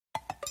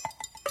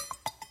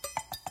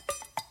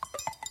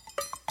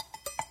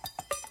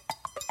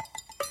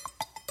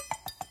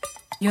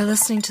You're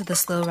listening to the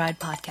Slow Ride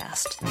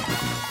Podcast.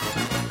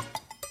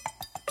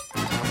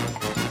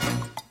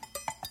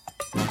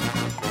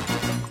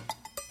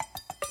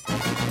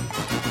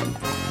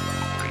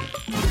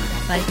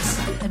 Bikes,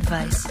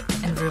 advice,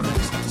 and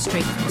rumors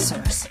straight from the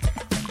source.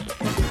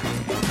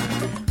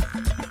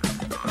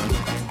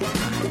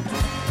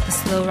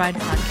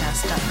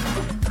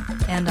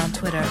 TheSlowRidePodcast.com and on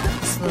Twitter at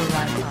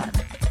TheSlowRidePod.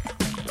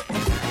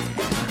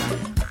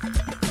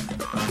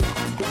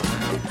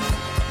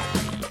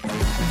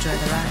 Enjoy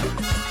the ride.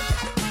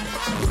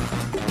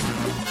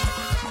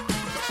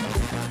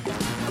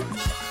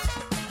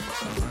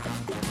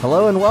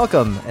 Hello and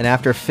welcome. And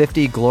after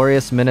 50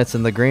 glorious minutes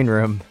in the green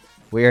room,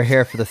 we are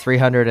here for the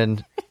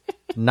 309th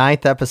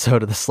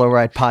episode of the Slow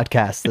Ride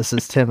Podcast. This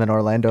is Tim in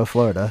Orlando,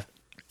 Florida.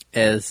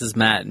 This is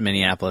Matt in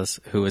Minneapolis,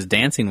 who was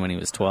dancing when he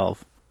was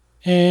 12.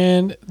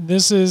 And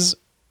this is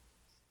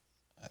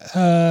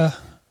Did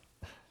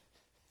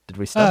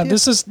we stop you?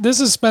 this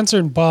is Spencer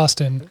in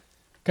Boston.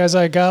 Guys,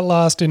 I got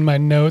lost in my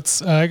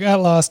notes. I got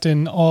lost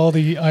in all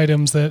the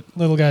items that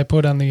little guy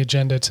put on the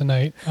agenda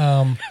tonight.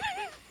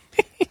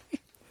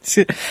 This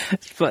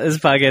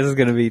podcast is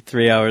going to be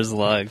 3 hours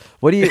long.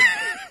 What do you...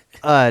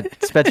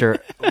 Spencer,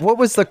 what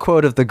was the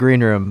quote of the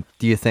green room,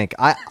 do you think?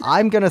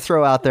 I'm going to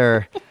throw out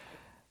there,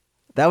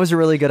 that was a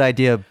really good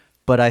idea,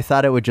 but I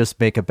thought it would just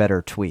make a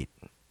better tweet.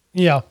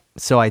 Yeah.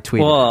 So I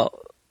tweeted. Well,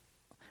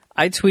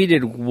 I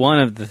tweeted one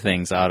of the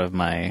things out of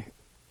my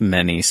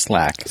many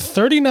Slack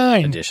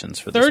 39 additions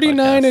for this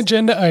 39 podcast.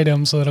 agenda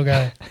items, little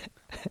guy.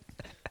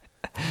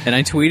 And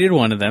I tweeted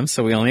one of them,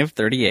 so we only have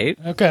 38.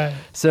 Okay.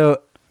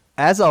 So,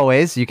 as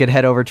always, you can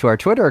head over to our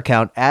Twitter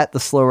account at the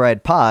Slow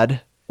Ride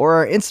Pod or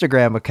our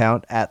Instagram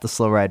account at the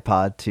Slow Ride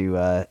Pod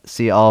to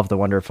see all of the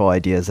wonderful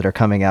ideas that are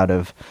coming out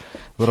of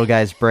little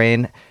guy's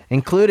brain,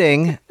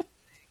 including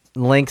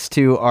links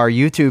to our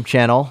YouTube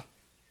channel,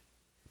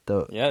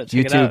 the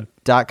check it out.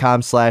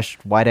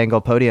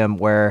 youtube.com/wideanglepodium,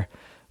 where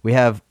we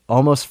have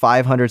almost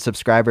 500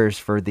 subscribers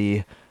for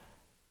the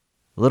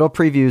little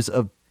previews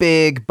of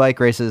big bike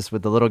races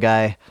with the little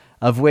guy,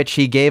 of which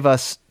he gave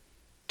us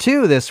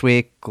two this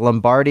week,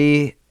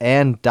 Lombardy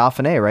and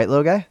Dauphiné, right,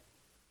 little guy?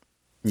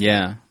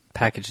 Yeah,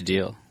 package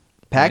deal.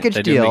 Package Did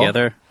I do deal. them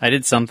together? I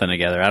did something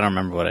together. I don't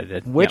remember what I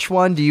did. Which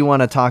one do you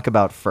want to talk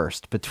about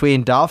first?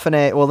 Between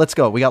Dauphiné, well, let's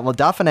go. We got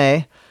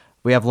Dauphiné,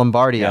 we have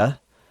Lombardia, Yeah.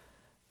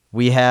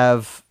 we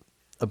have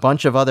a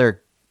bunch of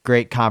other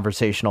great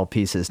conversational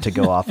pieces to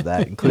go off of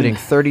that, including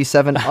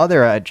 37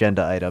 other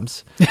agenda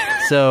items.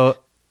 So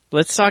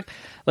Let's talk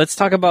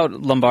about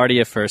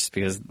Lombardia first,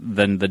 because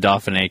then the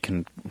Dauphiné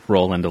can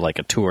roll into like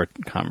a tour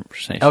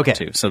conversation Okay.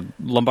 too. So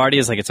Lombardia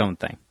is like its own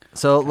thing.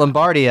 So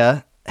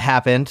Lombardia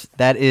happened.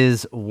 That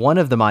is one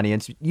of the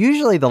monuments,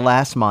 usually the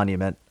last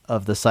monument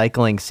of the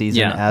cycling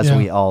season, Yeah. as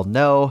we all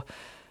know.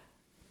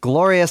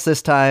 Glorious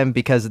this time,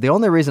 because the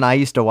only reason I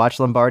used to watch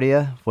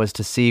Lombardia was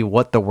to see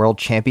what the World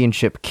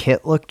Championship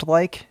kit looked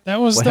like. That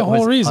was when the it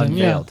whole reason,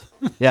 unveiled.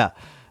 Yeah.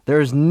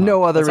 There's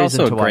no other It's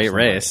reason also to a watch great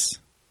Lombardia. race.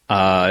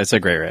 It's a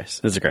great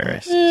race. It's a great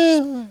race.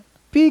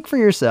 Speak for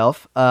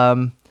yourself.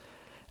 Of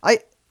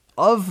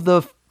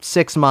the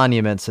 6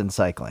 monuments in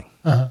cycling,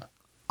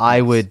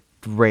 I would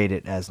rate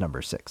it as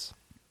number 6.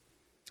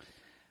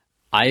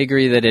 I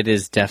agree that it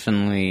is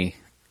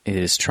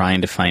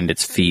trying to find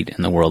its feet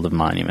in the world of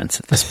monuments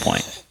at this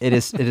point. It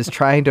is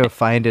trying to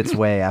find its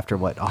way after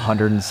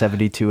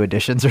 172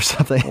 editions or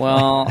something.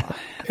 Well,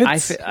 I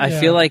yeah.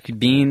 feel like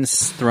being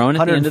thrown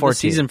at the end of the 114.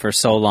 season for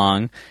so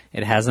long,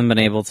 it hasn't been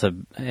able to.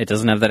 It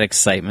doesn't have that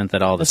excitement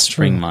that all the That's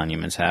spring true.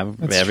 monuments have.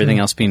 That's Everything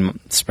true. else being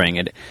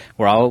spring,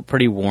 we're all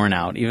pretty worn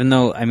out. Even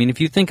though, I mean, if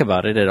you think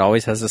about it, it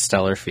always has a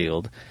stellar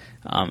field.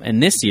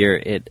 And this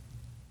year,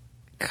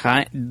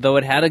 though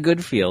it had a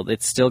good field,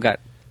 it still got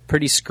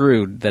pretty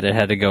screwed that it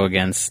had to go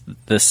against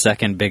the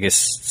second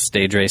biggest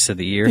stage race of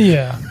the year.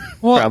 Yeah.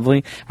 Well,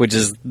 Probably, which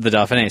is the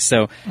Dauphiné.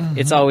 So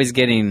it's always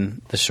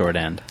getting the short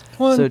end.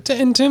 Well, So-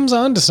 and Tim's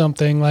onto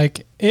something.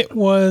 Like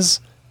it's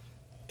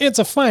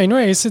a fine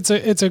race. It's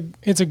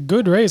a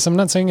good race. I'm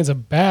not saying it's a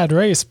bad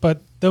race,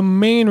 but the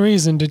main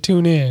reason to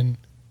tune in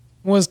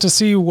was to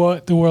see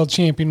what the world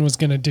champion was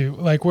going to do.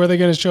 Like, were they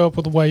going to show up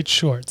with white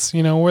shorts?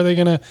 Were they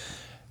going to,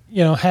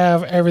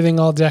 have everything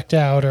all decked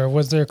out, or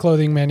was their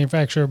clothing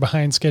manufacturer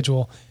behind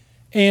schedule?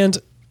 And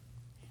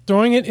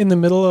throwing it in the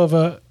middle of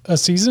a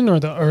season, or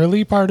the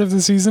early part of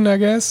the season, I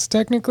guess,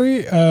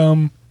 technically,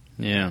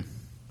 Yeah.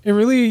 it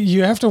really,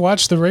 you have to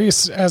watch the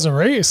race as a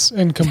race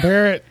and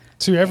compare it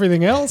to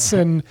everything else.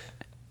 And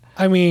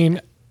I mean,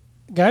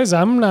 guys,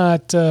 I'm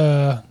not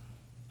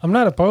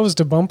opposed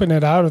to bumping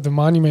it out of the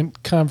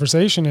monument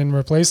conversation and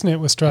replacing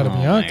it with Strada Oh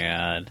my Bianca.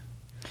 god.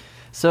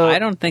 So I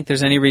don't think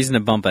there's any reason to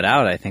bump it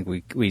out. I think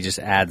we just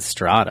add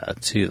Strada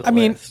to the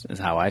list, is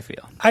how I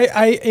feel.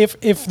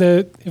 If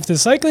the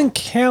cycling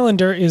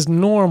calendar is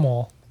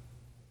normal,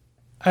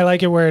 I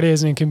like it where it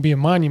is and it can be a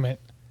monument.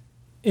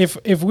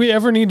 If we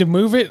ever need to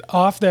move it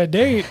off that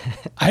date,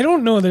 I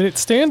don't know that it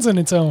stands on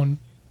its own.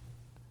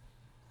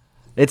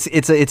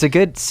 it's a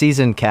good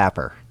season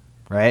capper,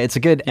 right? It's a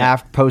good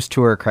post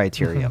tour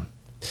criterion.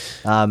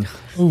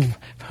 Ooh.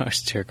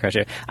 Post-tour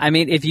crusher. I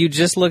mean, if you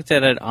just looked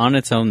at it on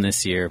its own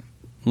this year,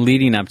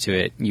 leading up to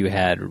it, you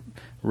had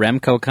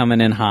Remco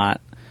coming in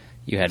hot.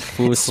 You had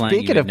Fuslang.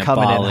 Speaking of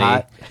coming in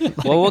hot.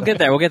 Well, we'll get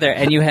there.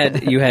 And you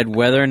had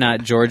whether or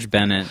not George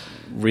Bennett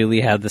really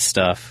had the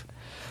stuff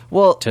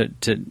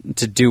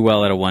to do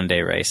well at a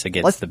one-day race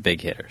against the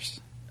big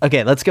hitters.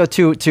 Okay, let's go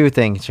two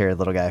things here,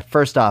 little guy.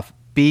 First off,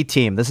 B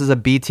team. This is a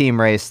B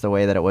team race the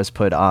way that it was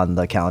put on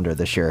the calendar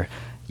this year.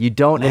 You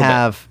don't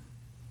have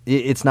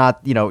it's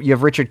not, you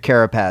have Richard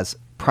Carapaz,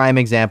 prime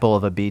example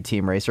of a B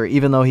team racer,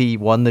 even though he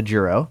won the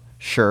Giro,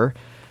 sure,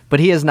 but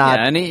he is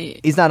not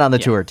he's not on the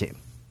tour team.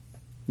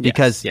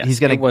 Because he's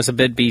going to... It was a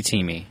bit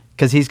B-teamy.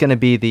 Because he's going to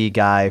be the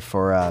guy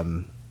for...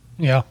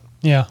 The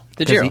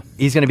Giro.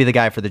 He's going to be the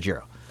guy for the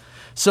Giro.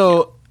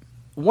 So,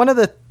 one of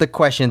the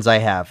questions I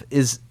have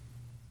is...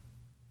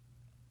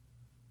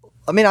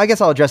 I mean, I guess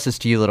I'll address this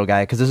to you, little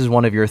guy, because this is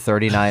one of your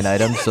 39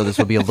 items, so this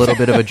will be a little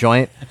bit of a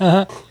joint.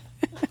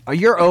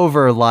 You're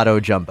over Lotto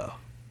Jumbo.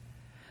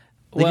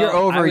 You're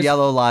over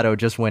Yellow Lotto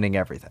just winning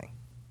everything.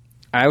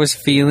 I was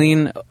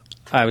feeling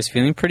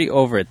pretty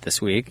over it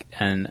this week,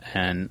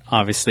 and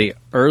obviously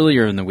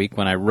earlier in the week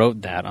when I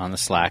wrote that on the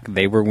Slack,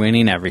 they were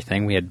winning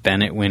everything. We had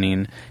Bennett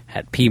winning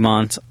at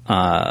Piedmont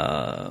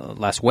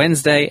last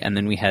Wednesday, and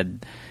then we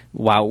had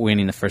Wout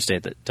winning the first day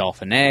at the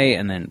Dauphiné,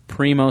 and then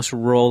Primoz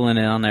rolling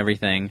in on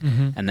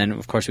everything, and then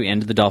of course we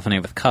ended the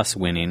Dauphiné with Kuss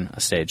winning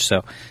a stage.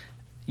 So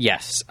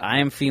yes, I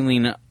am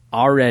feeling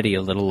already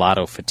a little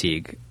Lotto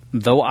fatigue.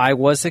 Though I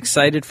was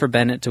excited for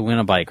Bennett to win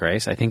a bike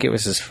race. I think it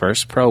was his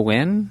first pro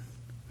win.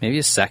 Maybe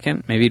a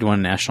second. Maybe he'd won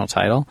a national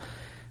title.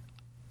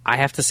 I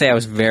have to say I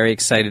was very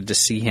excited to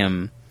see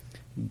him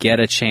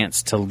get a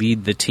chance to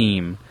lead the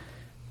team,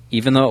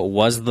 even though it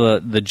was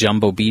the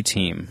Jumbo B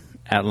team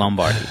at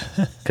Lombardy.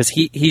 Because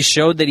he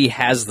showed that he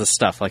has the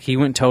stuff. Like, he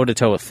went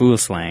toe-to-toe with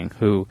Fuslang,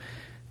 who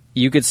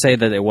you could say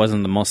that it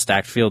wasn't the most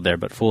stacked field there,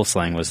 but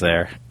Fuslang was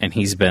there, and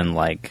he's been,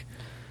 like,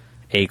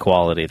 A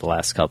quality the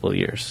last couple of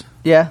years.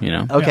 Yeah.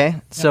 Okay. Yeah.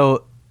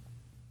 So,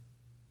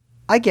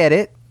 I get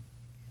it.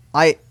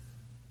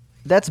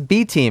 That's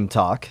B team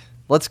talk.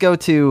 Let's go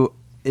to,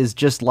 is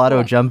just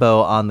Lotto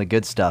Jumbo on the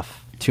good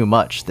stuff too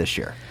much this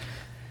year?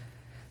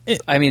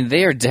 I mean,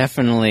 they are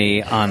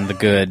definitely on the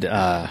good,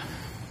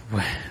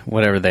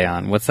 whatever they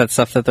on. What's that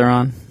stuff that they're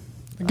on?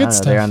 The good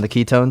stuff. They're on the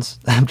ketones.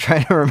 I'm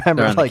trying to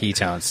remember. They're on the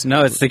ketones.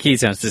 No, it's the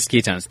ketones. Just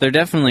ketones. They're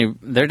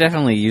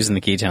definitely using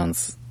the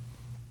ketones.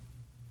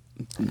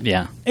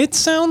 Yeah. It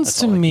sounds That's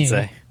to all I me... can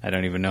say. I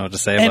don't even know what to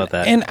say about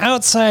that. An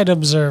outside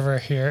observer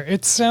here,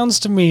 it sounds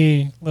to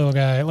me, little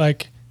guy,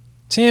 like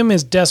Tim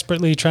is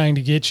desperately trying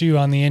to get you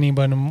on the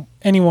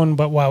anyone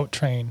but Wout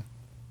train,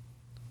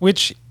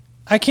 which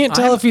I can't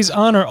tell if he's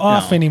on or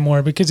off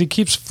anymore because he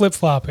keeps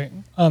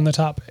flip-flopping on the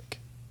topic.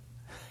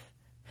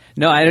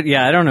 No, I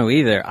don't know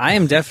either. I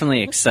am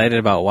definitely excited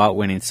about Wout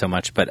winning so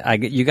much,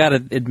 but you got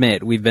to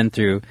admit we've been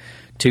through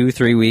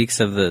 2-3 weeks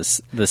of the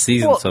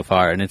season so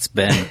far, and it's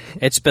been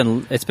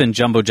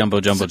jumbo,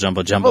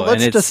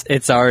 and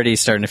it's already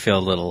starting to feel a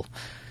little.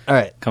 All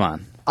right, come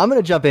on. I'm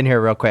going to jump in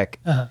here real quick.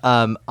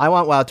 I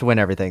want Wout to win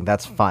everything.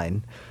 That's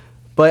fine.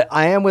 But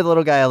I am with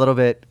little guy a little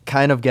bit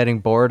kind of getting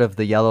bored of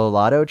the Yellow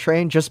Lotto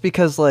train just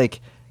because,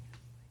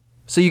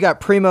 so you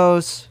got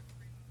Primoz,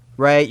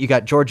 right? You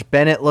got George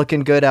Bennett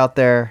looking good out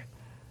there.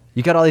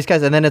 You got all these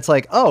guys. And then it's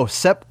like, oh,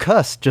 Sepp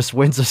Kuss just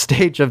wins a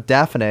stage of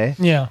Dauphiné.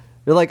 Yeah.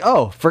 You're like,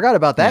 oh, forgot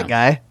about that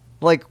guy.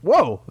 Like,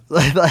 whoa.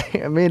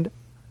 I mean,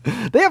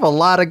 they have a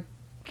lot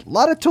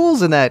of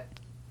tools in that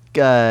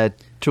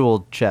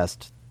tool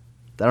chest.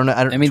 I don't know.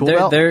 I mean,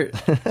 they're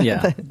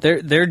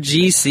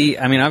GC.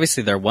 I mean,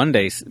 obviously they're one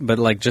days,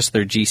 but just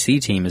their GC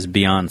team is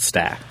beyond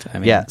stacked. I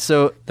mean, yeah.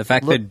 So the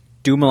fact that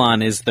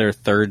Dumoulin is their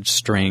third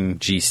string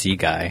GC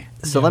guy.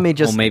 So let me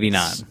just maybe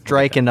not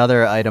strike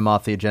another item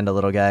off the agenda,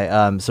 little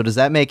guy. So does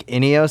that make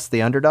Ineos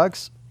the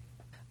underdogs?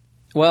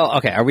 Well,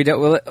 okay. Are we?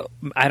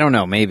 I don't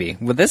know. Maybe.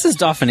 Well, this is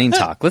Dauphiné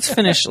talk. Let's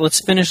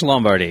finish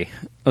Lombardy.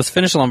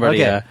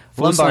 Okay.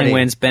 Lombardy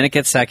wins. Bennett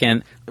gets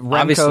second. Remco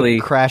Obviously,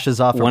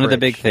 crashes off. One of the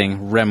big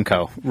thing.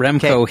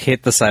 Remco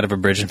hit the side of a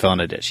bridge and fell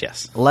in a ditch.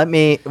 Yes.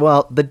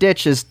 The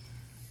ditch is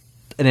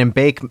an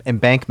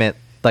embankment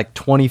like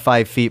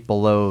 25 feet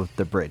below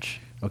the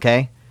bridge.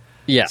 Okay.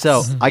 Yeah.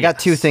 So I got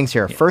two things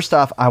here. Yes. First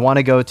off, I want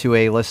to go to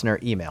a listener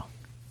email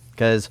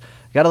because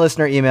I got a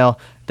listener email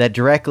that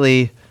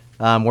directly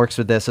works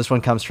with this. This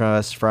one comes from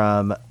us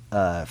from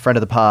a friend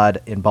of the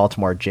pod in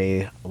Baltimore,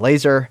 Jay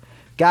Laser.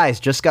 Guys,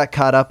 just got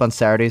caught up on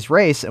Saturday's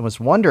race and was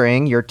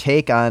wondering your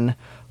take on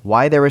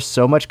why there was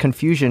so much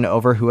confusion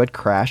over who had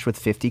crashed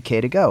with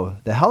 50K to go.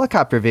 The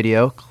helicopter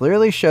video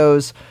clearly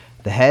shows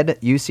the head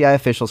UCI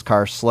official's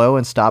car slow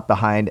and stop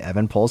behind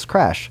Evan Pohl's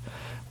crash.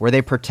 Were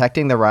they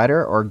protecting the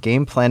rider or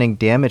game planning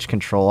damage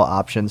control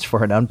options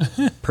for an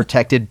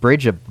unprotected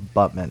bridge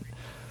abutment?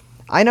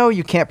 I know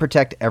you can't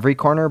protect every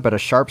corner, but a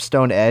sharp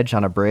stone edge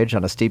on a bridge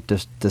on a steep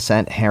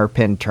descent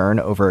hairpin turn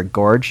over a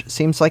gorge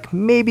seems like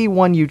maybe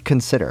one you'd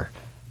consider.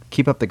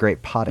 Keep up the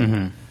great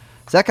potting.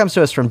 So that comes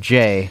to us from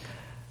Jay.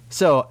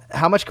 So,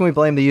 how much can we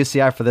blame the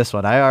UCI for this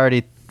one? I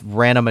already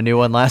ran them a new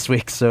one last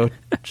week, so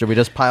should we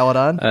just pile it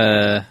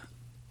on?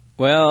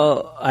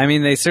 Well, I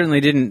mean, they certainly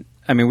didn't.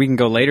 I mean, we can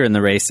go later in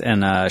the race,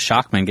 and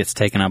Shockman gets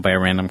taken out by a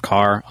random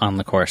car on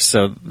the course.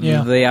 So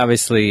they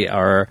obviously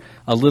are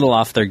a little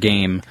off their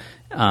game.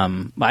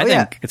 I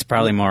think it's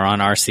probably more on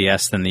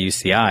RCS than the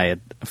UCI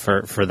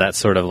for that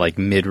sort of like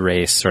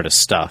mid-race sort of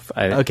stuff.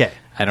 I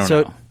don't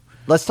know.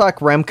 Let's talk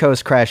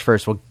Remco's crash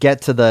first. We'll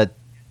get to the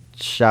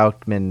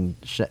Schauman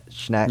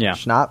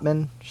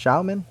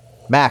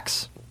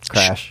Max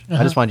crash.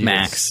 I just wanted you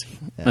Max.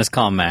 Let's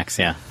call him Max,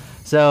 yeah.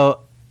 So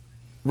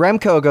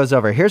Remco goes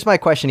over. Here's my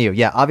question to you.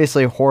 Yeah,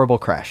 obviously a horrible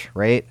crash,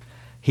 right?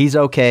 He's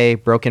okay.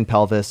 Broken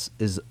pelvis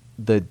is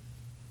the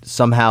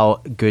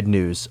somehow good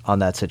news on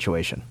that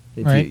situation,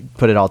 if you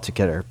put it all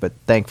together, but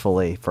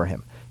thankfully for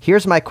him.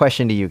 Here's my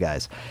question to you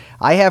guys.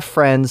 I have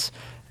friends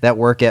that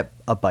work at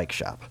a bike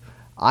shop.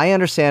 I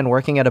understand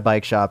working at a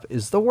bike shop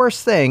is the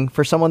worst thing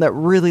for someone that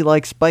really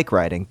likes bike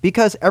riding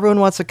because everyone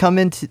wants to come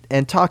in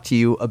and talk to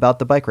you about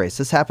the bike race.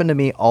 This happened to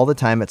me all the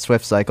time at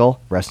Swift Cycle,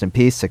 rest in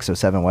peace,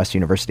 607 West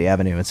University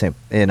Avenue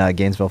in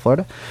Gainesville,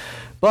 Florida.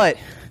 But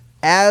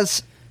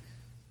as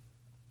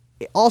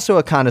also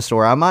a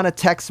connoisseur, I'm on a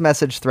text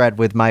message thread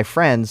with my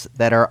friends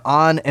that are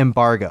on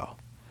embargo.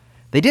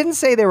 They didn't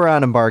say they were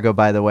on embargo,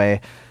 by the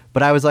way,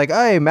 but I was like,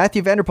 hey,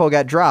 Matthew Vanderpool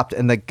got dropped.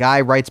 And the guy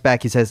writes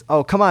back, he says,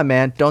 oh, come on,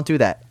 man, don't do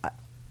that.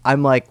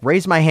 I'm like,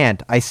 raise my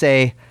hand. I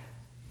say,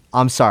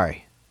 I'm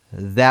sorry.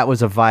 That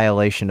was a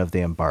violation of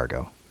the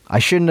embargo. I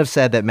shouldn't have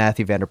said that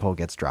Matthew Vanderpool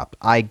gets dropped.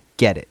 I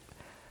get it.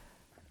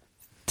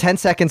 10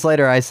 seconds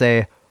later, I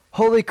say,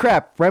 holy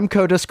crap,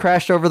 Remco just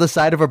crashed over the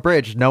side of a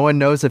bridge. No one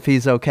knows if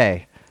he's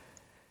okay.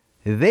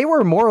 They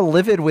were more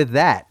livid with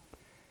that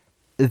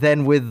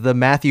than with the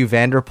Matthew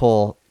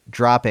Vanderpool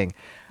dropping.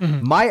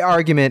 Mm-hmm. My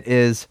argument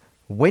is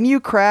when you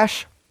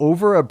crash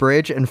over a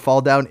bridge and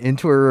fall down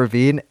into a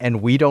ravine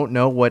and we don't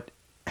know what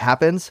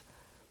happens,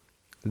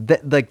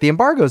 like the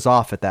embargo's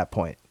off at that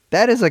point.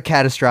 That is a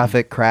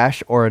catastrophic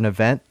crash or an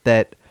event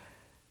that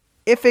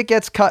if it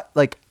gets cut,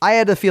 like I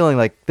had a feeling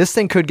like this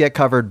thing could get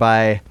covered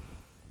by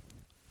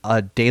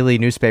a daily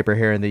newspaper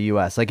here in the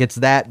US. Like it's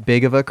that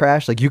big of a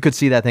crash. Like you could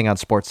see that thing on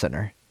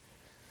SportsCenter.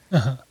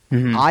 Uh-huh.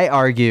 Mm-hmm. I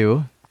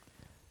argue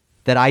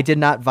that I did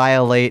not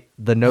violate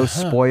the no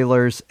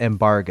spoilers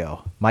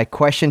embargo. My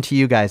question to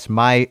you guys,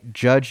 my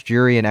judge,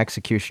 jury, and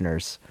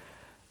executioners,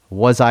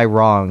 was I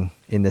wrong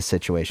in this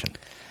situation?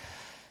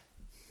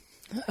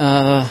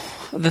 The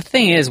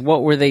thing is,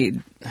 what were they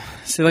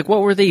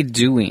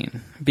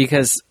doing?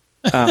 Because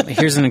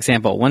here's an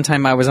example. One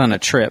time I was on a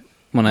trip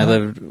when I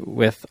lived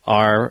with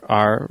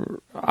our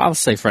I'll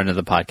say friend of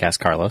the podcast,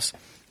 Carlos.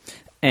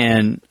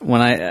 And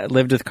when I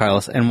lived with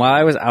Carlos, and while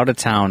I was out of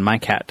town, my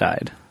cat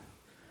died.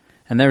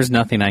 And there was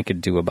nothing I could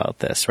do about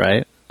this,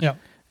 right? Yeah.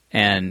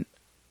 And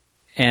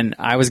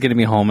I was going to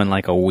be home in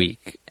like a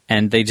week.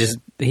 And he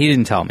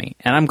didn't tell me.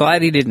 And I'm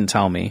glad he didn't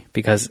tell me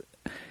because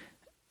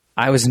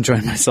I was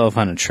enjoying myself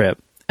on a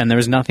trip. And there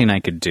was nothing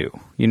I could do.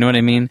 You know what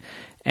I mean?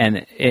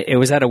 And it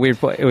was at a weird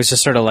point. It was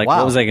just sort of like,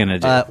 What was I going to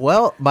do?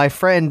 Well, my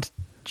friend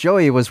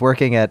Joey was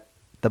working at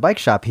the bike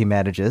shop he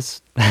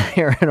manages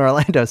here in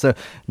Orlando. So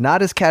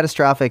not as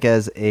catastrophic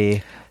as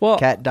a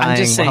cat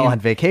dying while on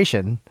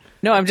vacation.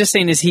 No, I'm just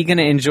saying, is he going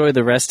to enjoy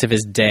the rest of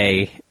his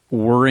day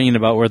worrying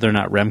about whether or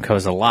not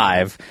Remco's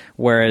alive,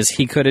 whereas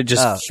he could have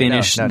just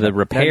finished the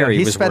repair he was working on?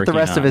 He spent the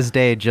rest of his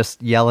day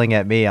just yelling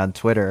at me on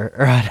Twitter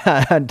or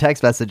on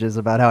text messages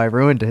about how I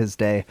ruined his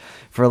day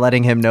for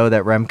letting him know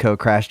that Remco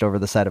crashed over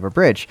the side of a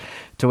bridge,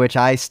 to which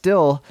I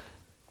still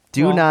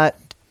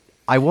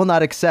I will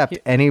not accept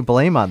any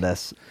blame on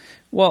this.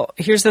 Well,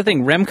 here's the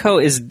thing.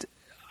 Remco is...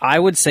 I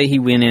would say he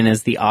went in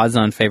as the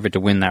odds-on favorite to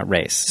win that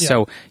race. Yeah.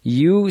 So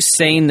you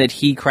saying that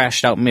he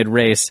crashed out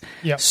mid-race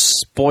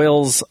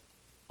spoils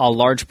a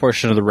large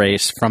portion of the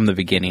race from the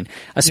beginning,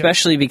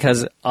 especially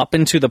because up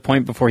into the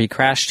point before he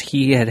crashed,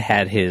 he'd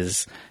had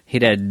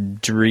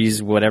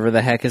Dries, whatever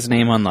the heck his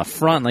name, on the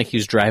front, like he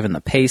was driving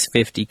the pace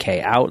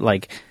 50K out.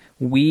 Like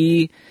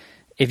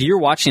if you're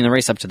watching the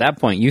race up to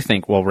that point, you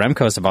think, well,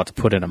 Remco's about to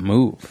put in a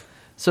move.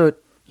 So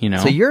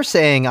you're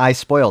saying I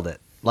spoiled it.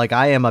 Like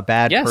I am a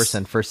bad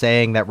person for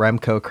saying that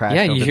Remco crashed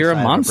over the side of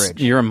a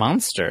bridge. You're a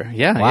monster.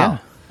 Yeah, wow. Yeah.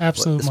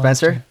 Absolute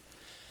Spencer?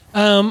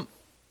 Monster.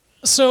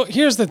 So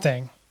here's the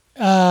thing.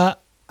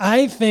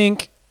 I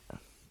think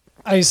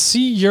I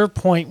see your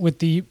point with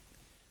the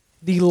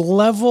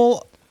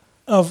level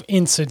of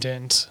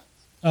incident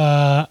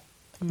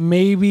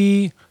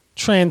maybe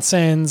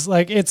transcends,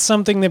 like it's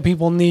something that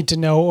people need to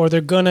know or they're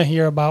going to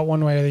hear about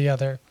one way or the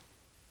other.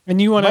 And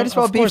you want to... Might as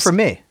well be for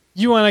me.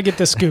 You want to get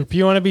the scoop.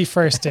 You want to be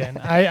first in.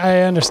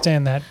 I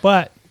understand that.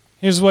 But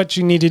here's what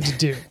you needed to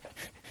do.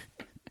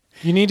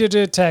 You needed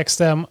to text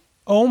them,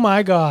 oh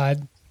my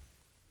God,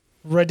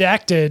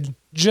 redacted,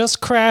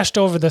 just crashed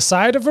over the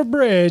side of a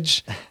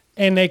bridge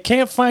and they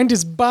can't find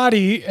his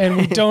body and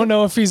we don't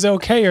know if he's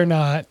okay or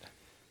not.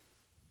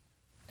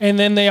 And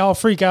then they all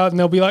freak out and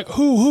they'll be like,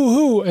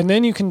 who? And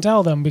then you can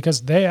tell them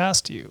because they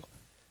asked you.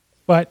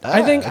 But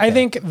I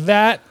think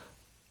that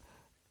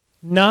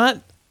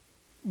not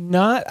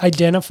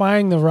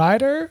identifying the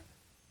rider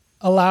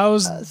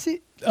allows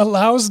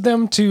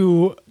them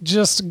to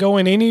just go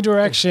in any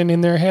direction in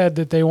their head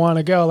that they want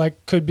to go.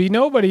 Like, could be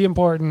nobody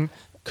important,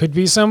 could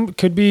be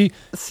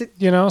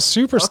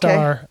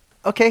superstar.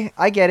 Okay,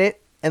 I get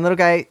it. And little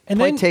guy, And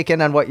point then-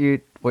 taken on what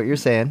you're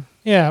saying.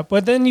 Yeah,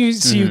 but then you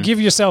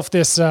give yourself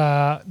this this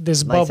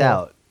Lights bubble,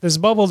 out. this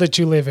bubble that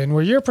you live in,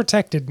 where you're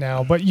protected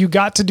now, but you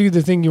got to do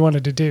the thing you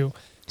wanted to do.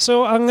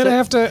 So I'm gonna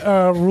have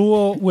to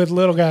rule with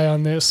little guy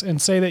on this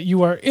and say that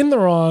you are in the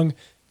wrong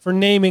for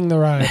naming the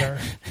rider.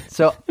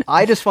 So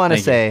I just want to Thank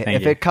you, say, thank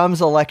if you. it comes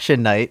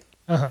election night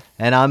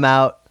and I'm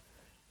out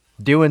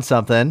doing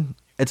something,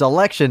 it's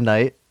election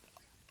night.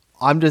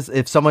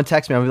 If someone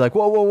texts me, I'll be like,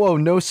 whoa,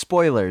 no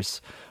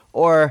spoilers.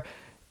 Or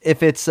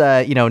if it's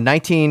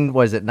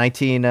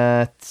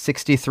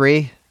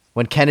 1963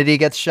 when Kennedy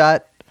gets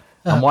shot,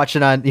 I'm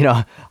watching on,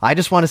 I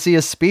just want to see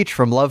a speech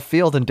from Love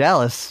Field in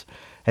Dallas.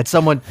 And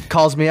someone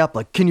calls me up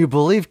like, can you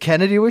believe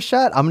Kennedy was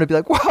shot? I'm going to be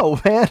like, whoa,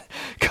 man,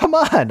 come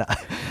on.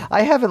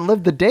 I haven't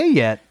lived the day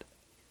yet.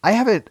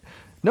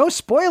 No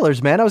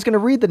spoilers, man. I was going to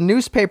read the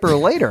newspaper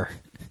later.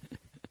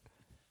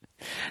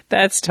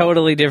 That's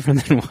totally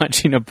different than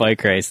watching a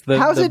bike race.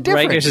 How's it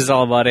different? Bike race is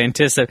all about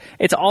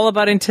It's all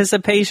about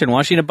anticipation.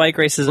 Watching a bike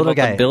race is Little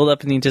about guy. the build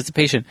up and the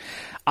anticipation.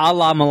 A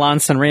la Milan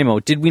San Remo.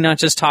 Did we not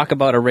just talk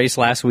about a race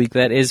last week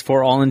that is,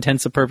 for all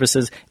intents and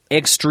purposes,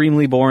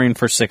 extremely boring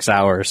for 6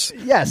 hours?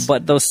 Yes.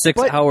 But those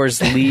 6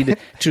 hours lead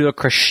to a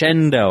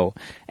crescendo.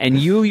 And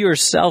you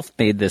yourself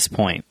made this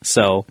point.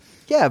 So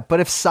Yeah,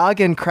 but if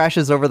Sagan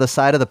crashes over the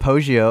side of the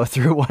Poggio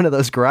through one of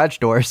those garage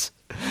doors,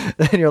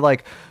 then you're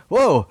like,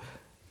 whoa,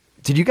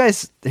 did you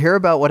guys hear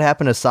about what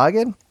happened to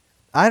Sagan?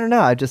 I don't know.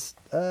 I'm just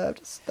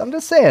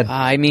saying.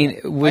 I mean,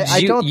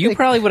 I don't you think-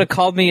 probably would have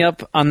called me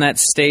up on that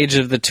stage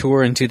of the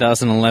tour in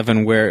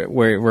 2011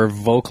 where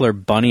Vogler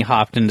bunny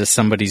hopped into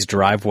somebody's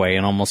driveway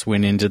and almost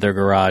went into their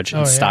garage and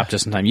Oh, yeah. stopped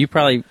just in time. You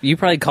probably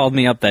called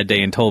me up that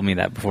day and told me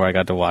that before I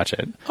got to watch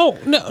it. Oh,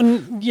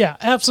 no, yeah,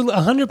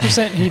 absolutely.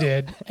 100% he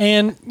did.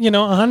 And,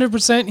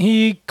 100%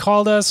 he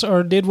called us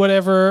or did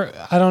whatever.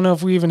 I don't know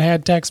if we even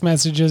had text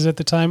messages at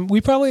the time.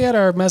 We probably had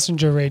our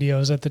messenger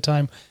radios at the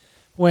time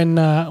when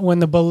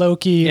the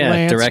Beloki Yeah,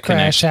 Lance direct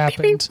crash connect.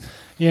 happened.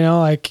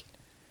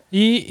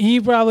 He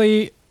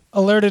probably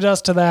alerted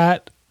us to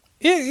that.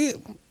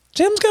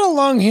 Tim's got a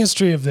long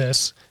history of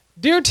this.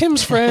 Dear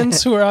Tim's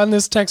friends who are on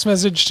this text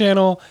message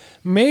channel,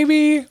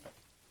 maybe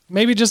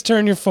just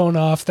turn your phone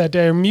off that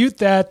day or mute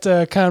that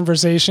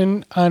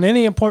conversation on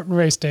any important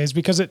race days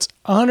because it's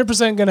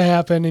 100% going to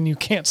happen and you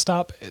can't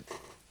stop it.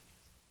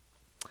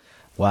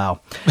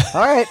 Wow.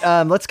 All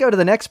right, let's go to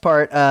the next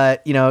part.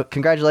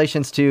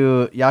 Congratulations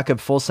to Jakob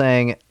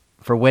Fulsang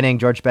for winning,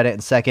 George Bennett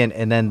in second,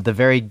 and then the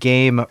very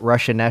game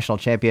Russian national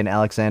champion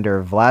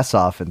Alexander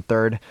Vlasov in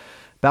third.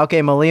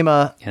 Bauke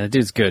Molima Yeah, that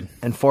dude's good.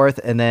 in fourth,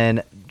 and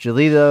then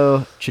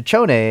Giulio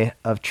Ciccione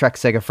of Trek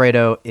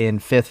Segafredo in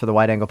fifth for the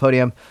wide-angle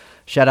podium.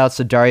 Shout-outs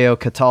to Dario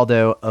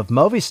Cataldo of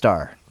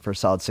Movistar for a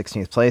solid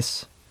 16th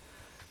place.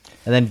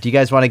 And then do you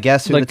guys want to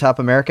guess who the top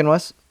American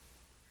was?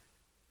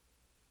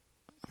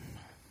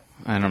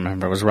 I don't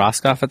remember. Was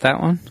Roscoff at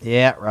that one?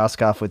 Yeah,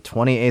 Roscoff with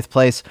 28th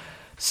place.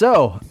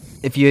 So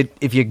if you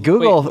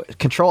Google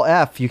Control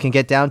F, you can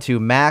get down to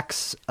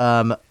Max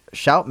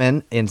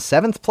Schoutman in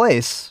 7th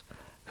place,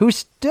 who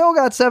still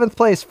got 7th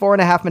place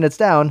 4.5 minutes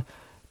down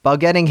while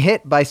getting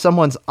hit by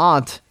someone's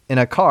aunt in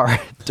a car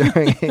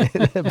during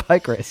a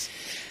bike race.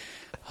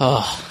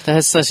 Oh,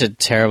 that's such a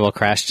terrible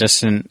crash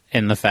just in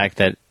the fact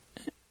that,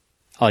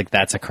 like,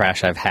 that's a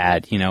crash I've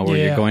had, where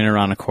Yeah. you're going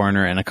around a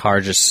corner and a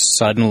car just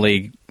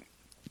suddenly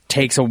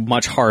takes a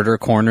much harder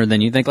corner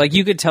than you think. Like,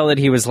 you could tell that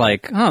he was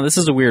like, oh, this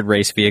is a weird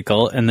race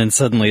vehicle, and then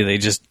suddenly they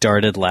just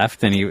darted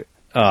left and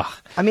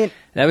I mean,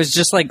 that was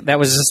just like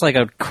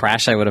a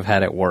crash I would have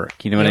had at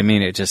work. You know what I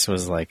mean? It just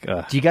was like,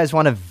 ugh. do you guys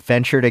want to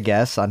venture to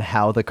guess on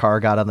how the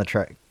car got on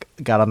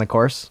the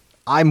course?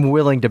 I'm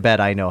willing to bet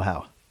I know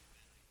how.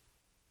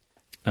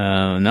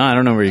 No, I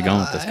don't know where you're going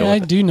with this. Go I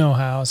with it. do know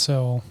how,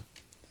 so...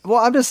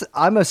 Well,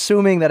 I'm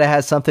assuming that it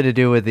has something to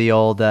do with the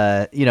old,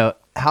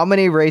 how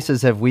many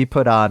races have we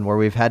put on where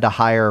we've had to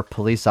hire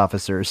police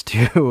officers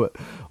to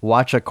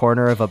watch a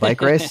corner of a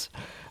bike race?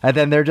 And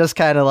then they're just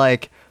kind of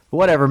like,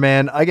 whatever,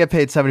 man, I get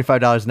paid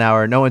 $75 an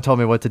hour. No one told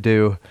me what to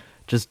do.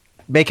 Just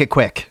make it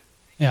quick.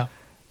 Yeah.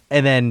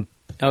 And then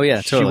Oh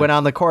yeah, she totally. went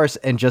on the course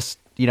and just,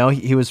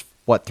 he was,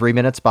 3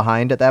 minutes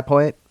behind at that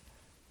point?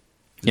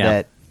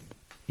 Yeah.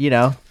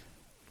 That,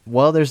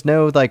 well, there's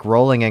no,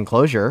 rolling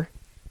enclosure.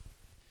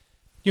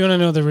 You want to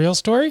know the real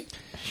story?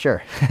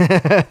 Sure.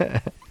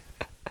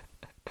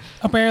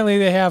 Apparently,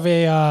 they have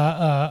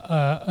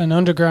an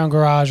underground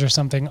garage or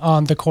something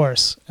on the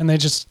course, and they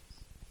just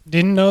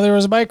didn't know there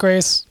was a bike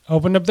race.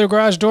 Opened up their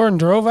garage door and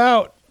drove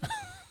out,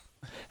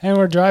 and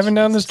we're driving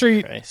down the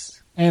street,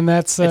 Christ. and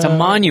that's It's a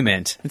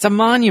monument. It's a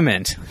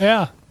monument.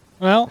 Yeah,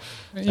 well,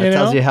 That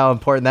tells you how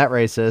important that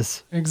race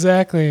is.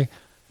 exactly.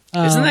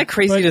 Isn't that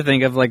crazy to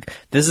think of? Like,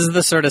 this is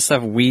the sort of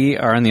stuff we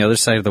are on the other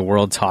side of the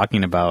world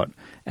talking about,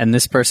 and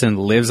this person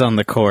lives on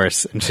the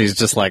course, and she's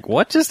just like,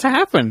 what just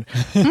happened?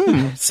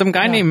 Some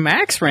guy named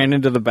Max ran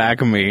into the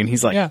back of me, and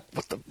he's like,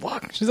 what the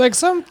fuck? She's like,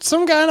 some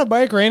guy on a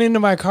bike ran into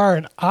my car,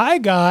 and I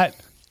got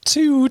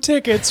 2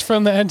 tickets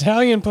from the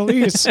Italian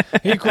police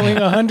equaling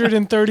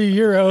 130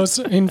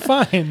 euros in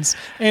fines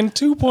and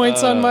 2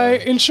 points on my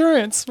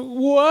insurance.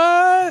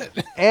 What?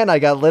 And I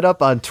got lit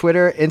up on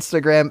Twitter,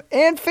 Instagram,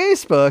 and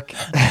Facebook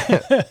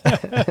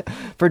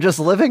for just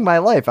living my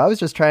life. I was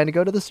just trying to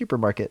go to the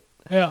supermarket.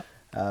 Yeah.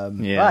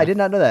 Yeah. I did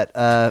not know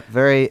that.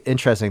 Very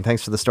interesting.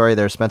 Thanks for the story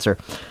there, Spencer.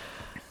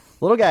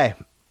 Little guy,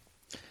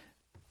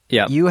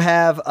 Yeah. you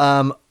have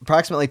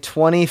approximately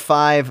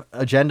 25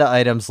 agenda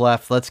items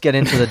left. Let's get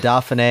into the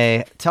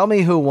Dauphiné. Tell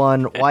me who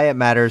won, why it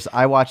matters.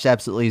 I watched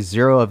absolutely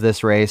zero of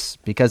this race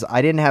because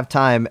I didn't have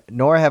time,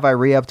 nor have I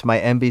re-upped my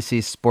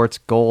NBC Sports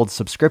Gold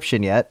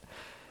subscription yet.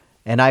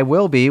 And I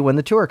will be when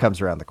the Tour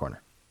comes around the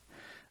corner.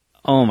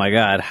 Oh my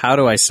God. How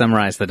do I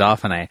summarize the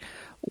Dauphiné?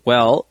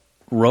 Well,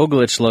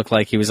 Roglic looked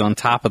like he was on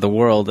top of the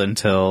world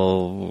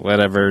until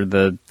whatever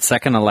the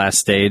second to last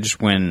stage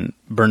when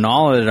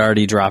Bernal had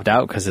already dropped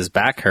out because his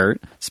back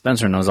hurt.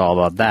 Spencer knows all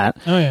about that.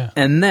 Oh, yeah.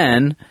 And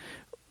then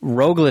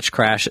Roglic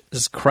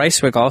crashes.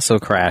 Kreiswick also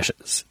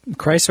crashes.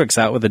 Kreiswick's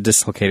out with a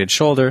dislocated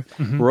shoulder.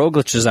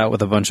 Roglic is out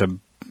with a bunch of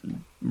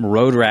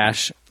road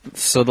rash.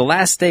 So the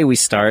last day we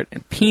start,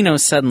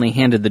 Pinot suddenly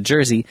handed the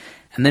jersey,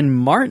 and then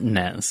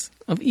Martinez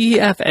of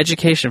EF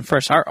Education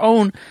First, our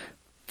own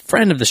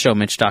friend of the show,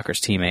 Mitch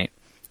Docker's teammate,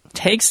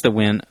 takes the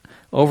win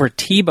over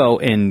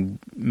Thibaut and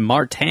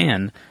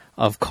Martin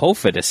of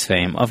Cofidis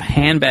fame, of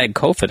handbag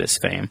Cofidis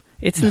fame.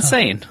 It's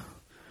insane.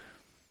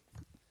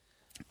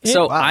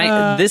 So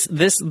this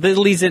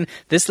leads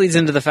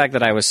into the fact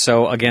that I was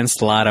so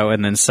against Lotto,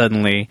 and then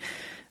suddenly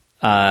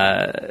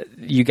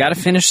you got to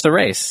finish the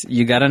race.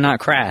 You got to not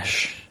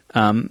crash.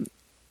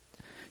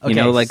 You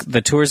know, like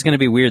the tour is going to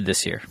be weird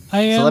this year.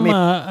 I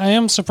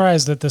am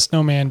surprised that the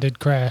snowman did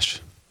crash.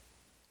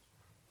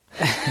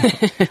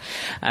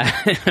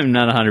 I'm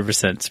not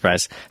 100%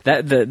 surprised.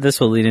 This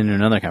will lead into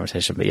another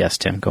conversation, but yes,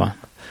 Tim, go on.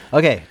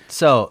 Okay,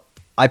 so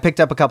I picked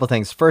up a couple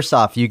things. First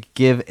off, you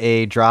give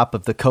a drop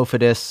of the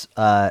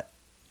Cofidis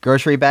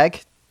grocery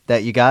bag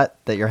that you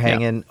got that you're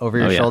hanging over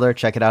your shoulder.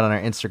 Check it out on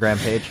our Instagram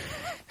page.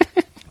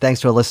 Thanks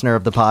to a listener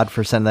of the pod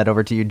for sending that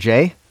over to you,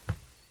 Jay.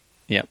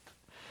 Yep.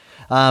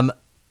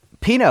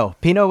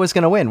 Pinot was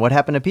going to win. What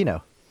happened to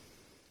Pinot?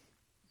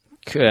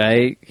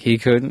 He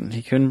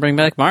couldn't bring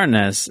back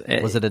Martinez.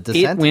 Was it a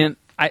descent?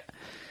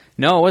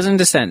 No, it wasn't a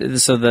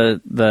descent. So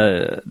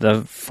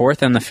the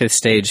fourth and the fifth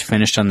stage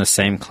finished on the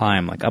same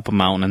climb, like up a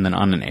mountain and then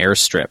on an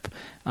airstrip.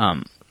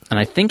 And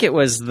I think it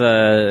was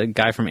the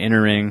guy from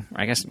Innerring,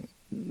 I guess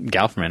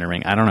gal from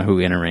Innerring, I don't know who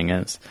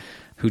Innerring is,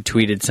 who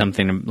tweeted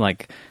something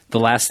like, the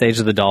last stage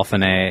of the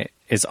Dauphiné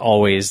is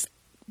always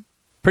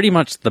pretty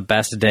much the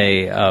best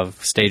day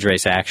of stage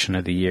race action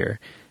of the year.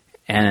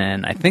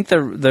 And I think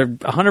they're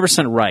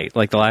 100% right.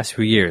 Like the last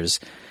few years,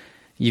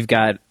 you've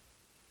got.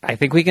 I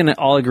think we can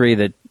all agree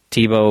that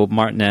Thibaut,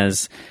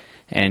 Martinez,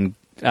 and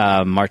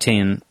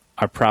Martin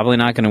are probably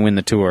not going to win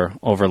the Tour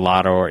over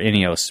Lotto or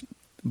Ineos.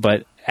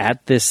 But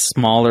at this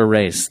smaller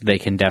race, they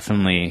can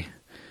definitely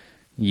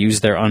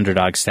use their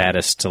underdog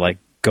status to like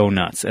go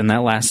nuts. And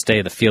that last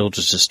day, the field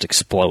just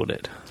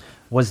exploded.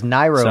 Was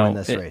Nairo in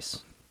this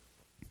race?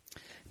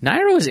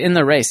 Nairo was in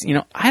the race. You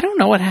know, I don't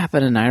know what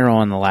happened to Nairo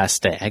on the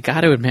last day. I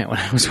got to admit, when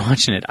I was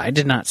watching it, I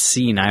did not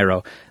see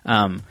Nairo.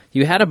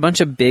 You had a bunch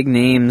of big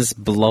names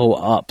blow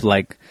up,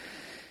 like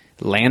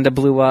Landa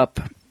blew up,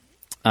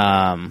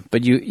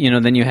 but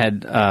then you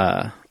had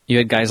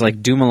guys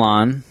like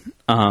Dumoulin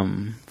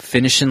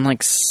finishing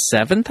like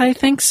 7th, I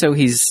think. So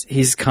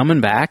he's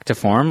coming back to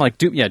form. Like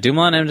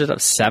Dumoulin ended up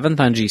 7th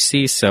on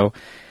GC. So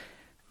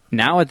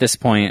now at this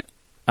point,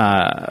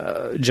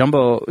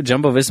 Jumbo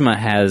Visma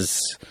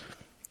has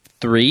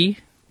 3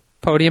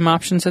 podium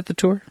options at the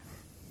Tour,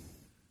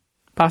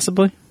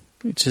 possibly,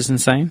 which is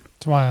insane.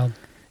 It's wild.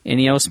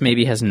 Ineos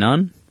maybe has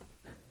none.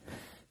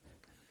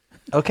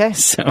 Okay.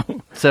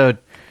 So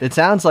it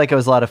sounds like it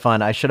was a lot of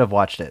fun. I should have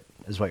watched it,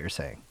 is what you're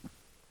saying.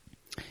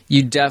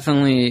 You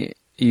definitely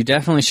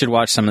should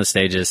watch some of the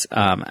stages.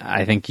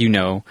 I think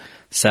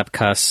Sepp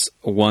Kuss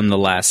won the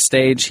last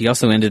stage. He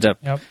also ended up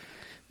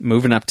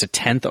moving up to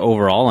 10th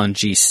overall on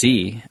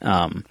GC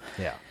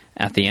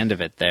at the end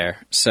of it there.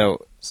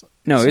 So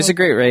it was a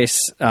great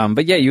race.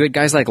 But yeah, you had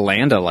guys like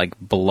Landa like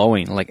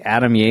blowing, like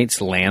Adam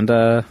Yates,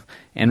 Landa,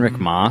 Enric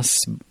Mas.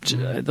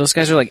 Those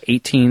guys are like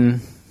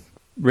 18.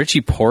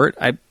 Richie Porte,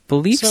 I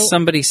believe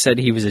somebody said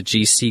he was a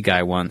GC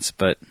guy once,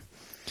 but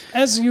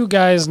as you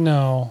guys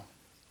know,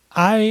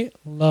 I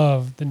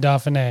love the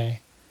Dauphiné,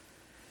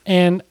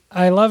 and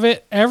I love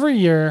it every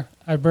year.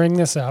 I bring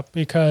this up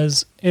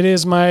because it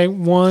is my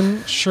one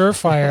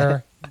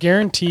surefire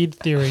guaranteed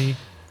theory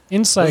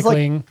in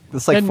cycling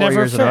it's like that 4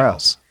 never years in a row.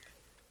 fails.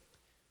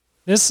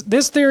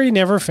 This theory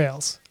never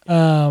fails.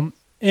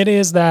 It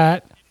is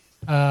that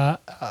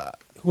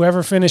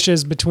whoever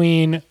finishes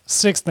between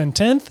 6th and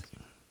 10th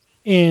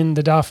in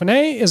the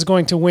Dauphiné is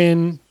going to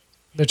win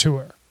the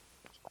Tour.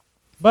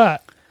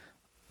 But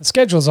the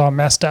schedule's all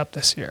messed up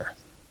this year.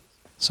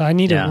 So I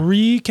need to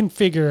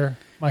reconfigure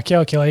my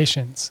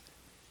calculations.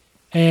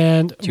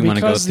 And do you want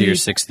to go through your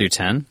 6 through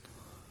 10?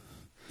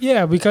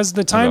 Yeah, because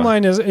the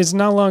timeline is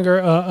no longer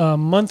a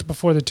month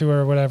before the Tour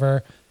or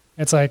whatever.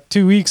 It's like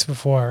 2 weeks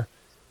before.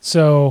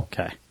 So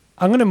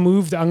I'm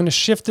going to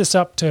shift this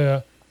up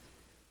to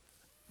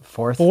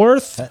fourth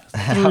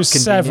through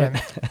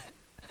 7th.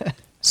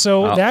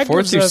 So that 4th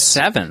gives through us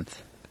 7th.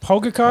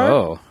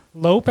 Pogacar,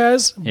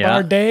 Lopez,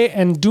 Bardet,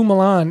 and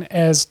Dumoulin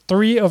as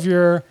three of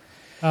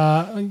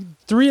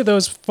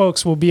those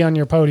folks will be on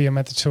your podium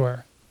at the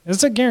Tour.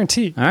 It's a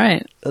guarantee. All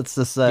right. Let's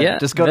just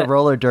go to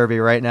Roller Derby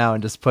right now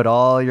and just put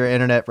all your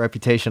internet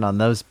reputation on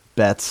those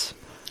bets.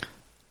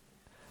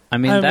 I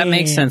mean, that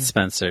makes sense,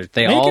 Spencer.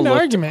 They make all an look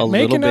argument. a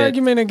Make little an bit...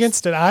 argument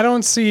against it. I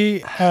don't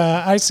see.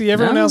 I see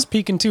everyone else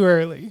peaking too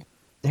early.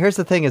 Here's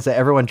the thing: is that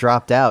everyone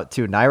dropped out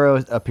too.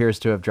 Nairo appears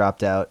to have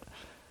dropped out.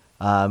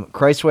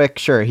 Kreiswick,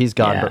 sure, he's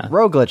gone, but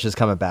Roglic is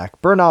coming back.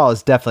 Bernal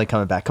is definitely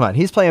coming back. Come on,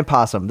 he's playing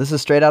possum. This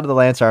is straight out of the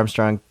Lance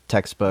Armstrong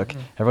textbook.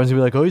 Mm-hmm. Everyone's gonna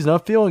be like, "Oh, he's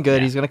not feeling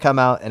good." Yeah. He's gonna come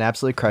out and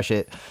absolutely crush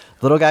it.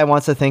 Little guy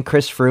wants to think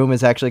Chris Froome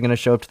is actually gonna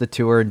show up to the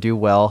Tour and do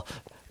well.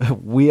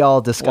 We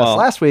all discussed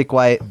last week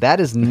why that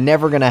is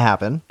never gonna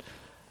happen.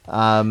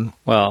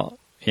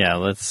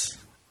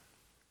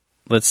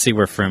 Let's see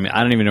where Froome.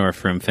 I don't even know where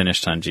Froome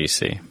finished on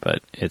GC,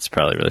 but it's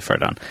probably really far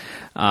down.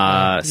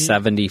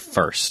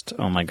 71st.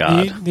 Oh my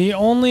god. The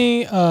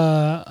only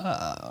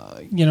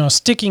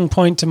sticking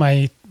point to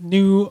my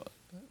new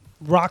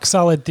rock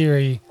solid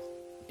theory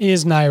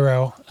is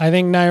Nairo. I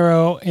think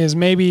Nairo is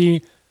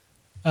maybe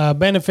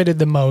benefited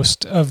the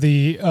most of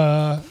the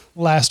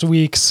last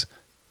week's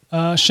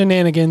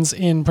shenanigans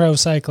in pro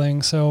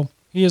cycling. So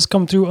he has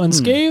come through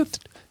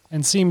unscathed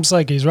and seems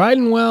like he's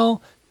riding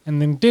well. And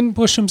then didn't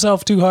push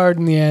himself too hard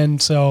in the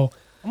end, so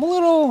I'm a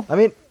little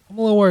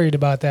worried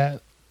about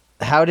that.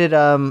 How did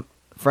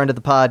friend of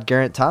the pod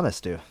Geraint Thomas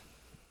do?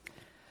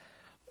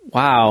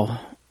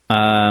 Wow,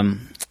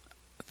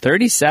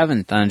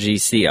 37th on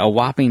GC, a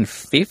whopping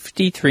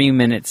 53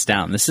 minutes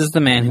down. This is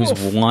the man who's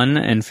won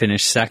and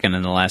finished second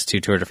in the last two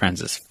Tour de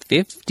France's.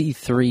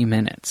 53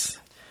 minutes.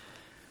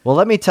 Well,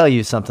 let me tell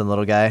you something,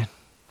 little guy.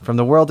 From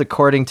the world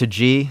according to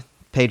G,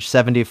 page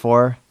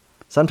 74.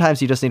 Sometimes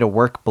you just need to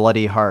work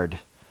bloody hard.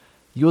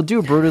 You will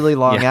do brutally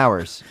long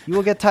hours. You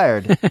will get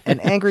tired, and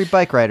angry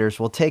bike riders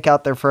will take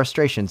out their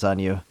frustrations on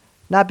you.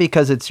 Not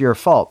because it's your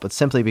fault, but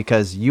simply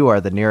because you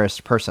are the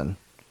nearest person.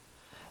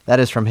 That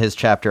is from his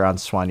chapter on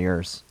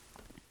soigneurs.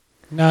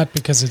 Not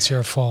because it's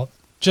your fault.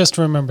 Just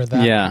remember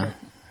that. Yeah.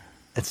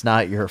 It's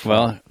not your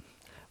fault.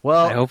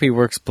 Well, I hope he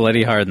works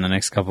bloody hard in the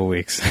next couple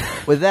weeks.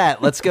 With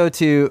that, let's go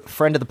to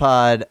friend of the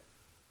pod,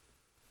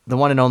 the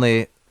one and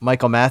only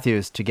Michael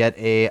Matthews, to get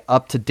a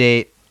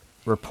up-to-date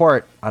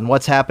report on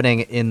what's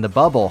happening in the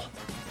bubble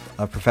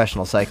of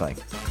professional cycling.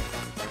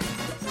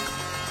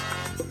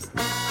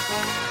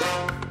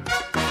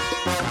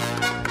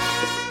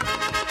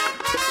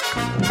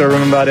 So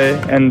everybody,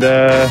 and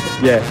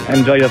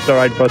enjoy the Slow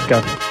Ride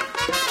podcast.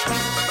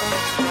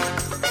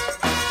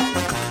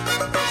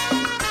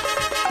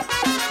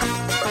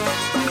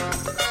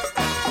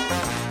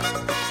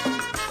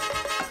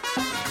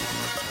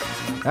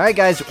 All right,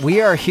 guys,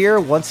 we are here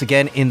once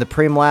again in the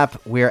Preem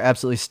Lap. We are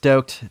absolutely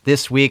stoked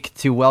this week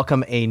to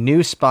welcome a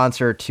new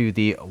sponsor to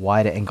the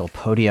Wide Angle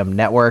Podium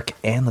Network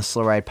and the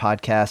Slow Ride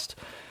podcast.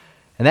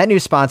 And that new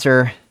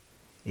sponsor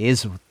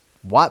is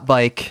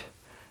Wattbike,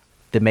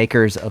 the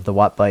makers of the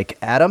Wattbike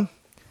Atom.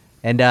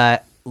 And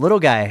little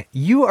guy,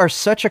 you are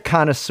such a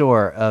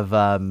connoisseur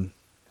of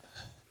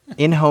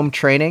in-home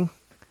training,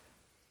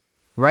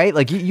 right?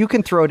 Like you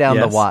can throw down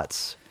the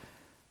watts.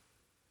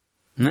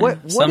 What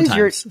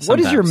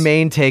is your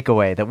main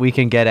takeaway that we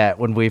can get at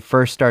when we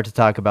first start to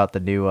talk about the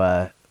new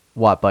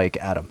Wattbike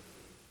Atom?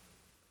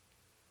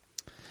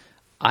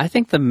 I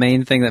think the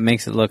main thing that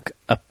makes it look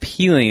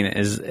appealing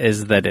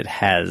is that it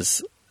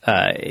has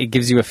it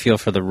gives you a feel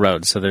for the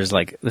road. So there's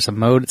a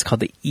mode, it's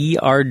called the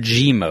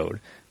ERG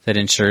mode, that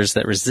ensures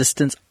that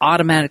resistance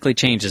automatically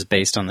changes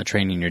based on the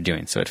training you're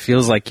doing. So it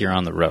feels like you're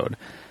on the road.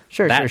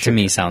 Sure, to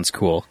me sounds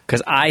cool,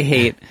 because I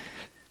hate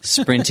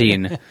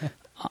sprinting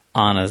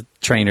on a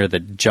trainer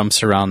that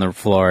jumps around the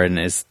floor and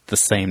is the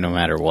same no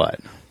matter what.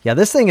 Yeah,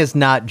 this thing is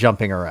not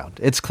jumping around.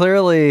 It's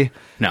clearly,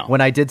 when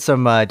I did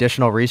some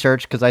additional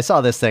research, because I saw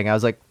this thing, I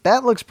was like,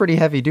 that looks pretty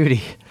heavy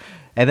duty.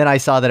 And then I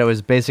saw that it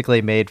was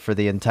basically made for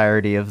the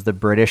entirety of the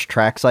British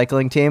track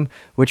cycling team,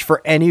 which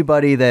for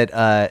anybody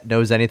that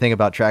knows anything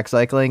about track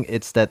cycling,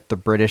 it's that the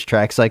British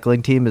track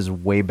cycling team is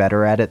way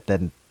better at it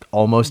than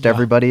almost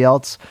everybody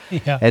else.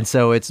 Yeah. And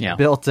so it's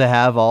built to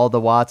have all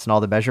the watts and all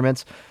the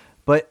measurements.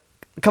 But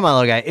come on,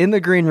 little guy. In the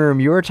green room,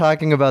 you were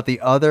talking about the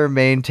other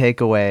main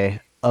takeaway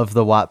of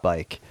the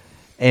Wattbike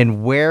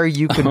and where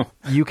you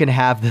can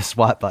have this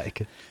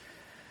Wattbike.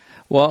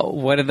 Well,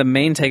 one of the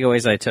main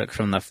takeaways I took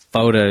from the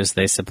photos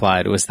they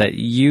supplied was that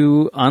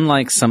you,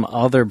 unlike some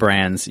other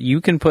brands,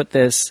 you can put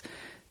this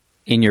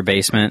in your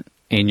basement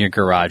in your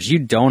garage. You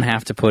don't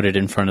have to put it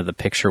in front of the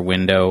picture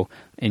window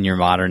in your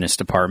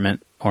modernist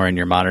apartment or in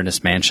your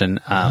modernist mansion.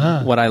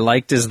 What I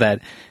liked is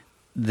that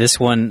this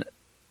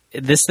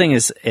thing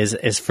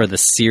is for the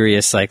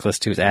serious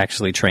cyclist who's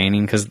actually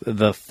training, because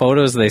the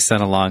photos they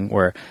sent along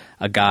were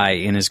a guy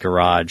in his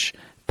garage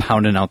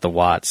pounding out the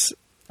watts.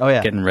 Oh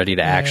yeah, getting ready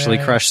to actually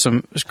crush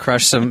some,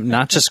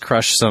 not just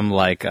crush some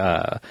like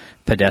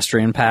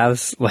pedestrian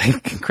paths,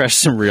 like crush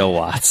some real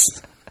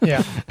watts.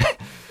 Yeah.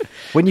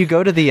 When you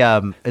go to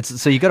the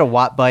so you go to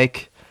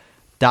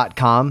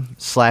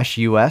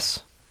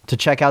wattbike.com/US to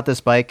check out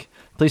this bike.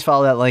 Please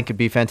follow that link. It'd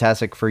be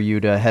fantastic for you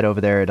to head over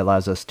there. It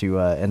allows us to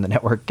in the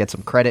network get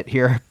some credit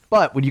here.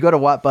 But when you go to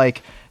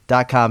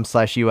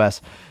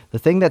wattbike.com/US, the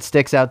thing that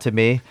sticks out to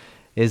me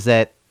is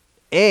that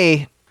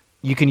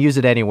you can use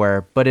it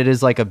anywhere, but it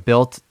is like a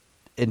built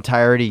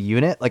entirety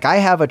unit. Like I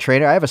have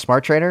a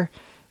smart trainer,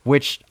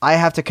 which I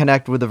have to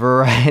connect with a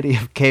variety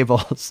of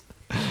cables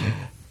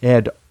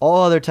and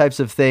all other types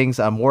of things.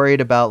 I'm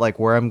worried about like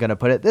where I'm going to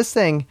put it. This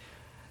thing,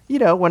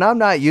 when I'm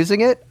not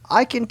using it,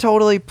 I can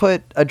totally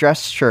put a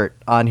dress shirt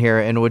on here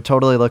and it would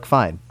totally look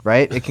fine,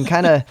 right? It can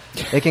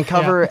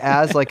cover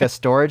as like a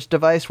storage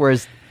device,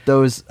 whereas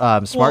those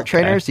smart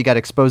trainers, you got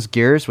exposed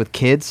gears with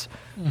kids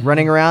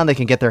running around. They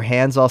can get their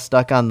hands all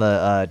stuck on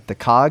the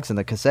cogs and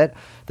the cassette.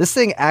 This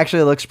thing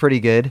actually looks pretty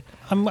good.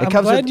 I'm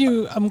glad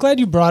you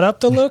brought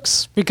up the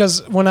looks,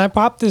 because when I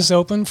popped this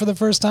open for the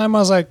first time, I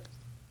was like,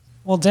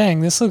 well,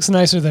 dang, this looks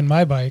nicer than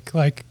my bike.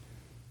 Like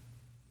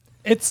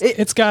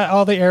it's got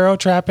all the aero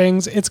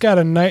trappings. It's got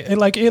a nice, it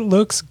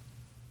looks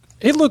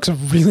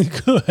really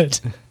good.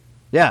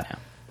 Yeah.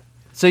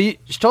 So you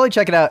should totally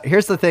check it out.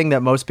 Here's the thing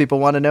that most people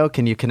want to know.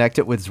 Can you connect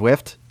it with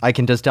Zwift? I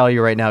can just tell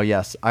you right now,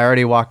 yes. I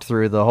already walked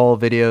through the whole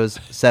videos,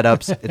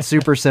 setups. It's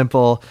super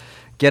simple.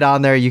 Get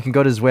on there. You can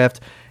go to Zwift.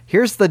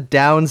 Here's the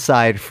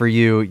downside for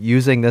you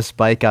using this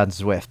bike on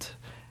Zwift.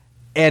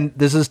 And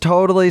this is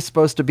totally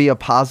supposed to be a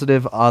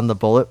positive on the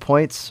bullet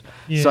points.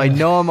 Yeah. So I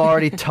know I'm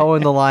already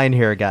towing the line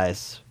here,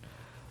 guys.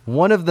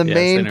 One of the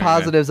main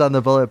positives on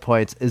the bullet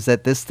points is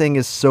that this thing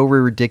is so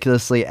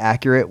ridiculously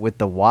accurate with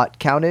the watt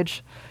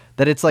countage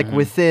that it's like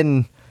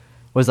within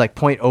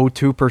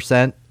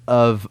 0.02%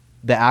 of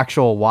the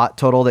actual watt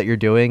total that you're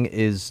doing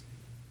is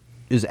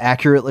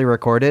accurately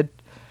recorded,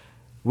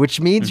 which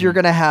means you're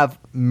going to have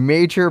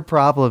major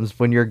problems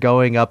when you're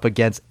going up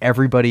against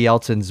everybody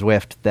else in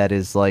Zwift that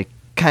is like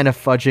kind of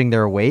fudging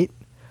their weight.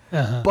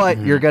 But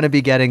you're going to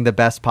be getting the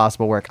best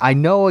possible work. I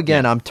know,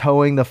 again, I'm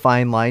towing the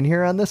fine line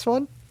here on this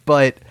one,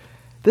 but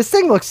this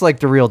thing looks like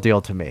the real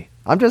deal to me.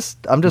 I'm just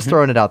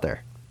throwing it out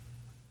there.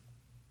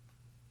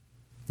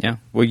 Yeah.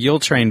 Well,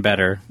 you'll train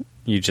better.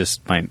 You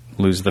just might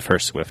lose the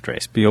first Zwift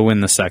race, but you'll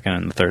win the second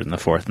and the third and the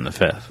fourth and the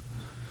fifth.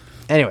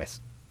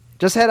 Anyways,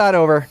 just head on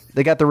over.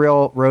 They got the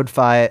real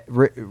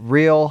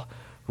real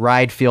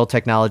ride feel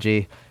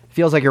technology.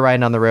 Feels like you're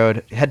riding on the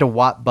road. Head to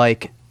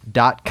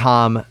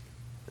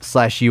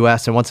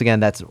wattbike.com/US. And once again,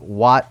 that's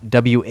watt,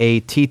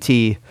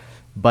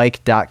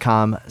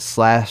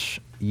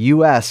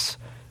 bike.com/US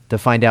to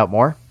find out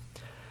more.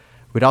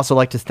 We'd also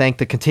like to thank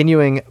the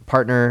continuing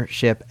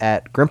partnership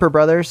at Grimper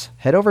Brothers.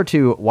 Head over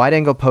to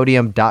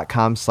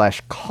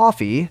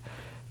wideanglepodium.com/coffee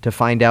to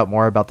find out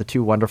more about the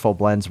two wonderful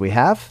blends we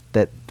have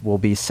that will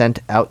be sent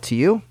out to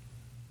you.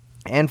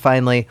 And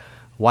finally,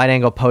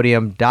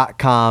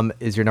 wideanglepodium.com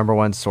is your number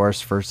one source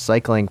for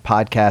cycling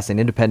podcasts and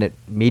independent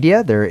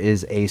media. There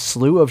is a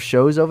slew of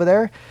shows over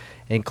there,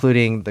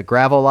 including the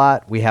Gravel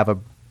Lot. We have a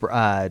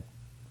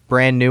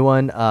brand new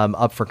one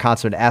up for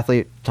Consummate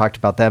Athlete. Talked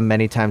about them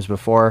many times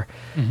before.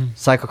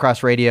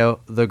 Cyclocross Radio.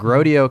 The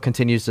Grodio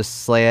continues to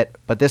slay it.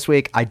 But this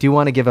week, I do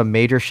want to give a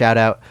major shout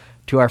out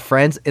to our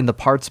friends in the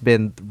parts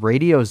bin,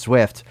 Radio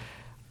Zwift.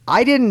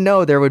 I didn't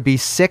know there would be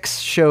 6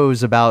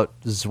 shows about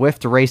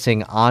Zwift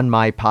racing on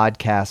my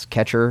podcast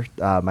catcher.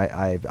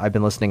 I've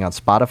been listening on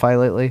Spotify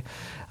lately.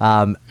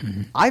 I'm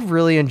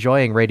really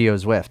enjoying Radio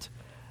Zwift.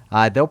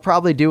 They'll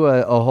probably do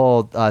a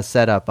whole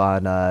setup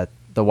on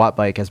the Watt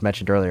Bike, as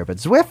mentioned earlier.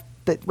 But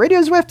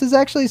Radio Zwift is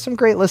actually some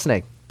great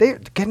listening. They're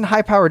getting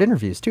high-powered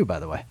interviews, too, by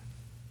the way.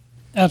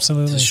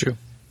 Absolutely. That's true.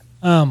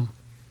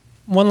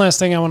 One last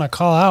thing I want to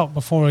call out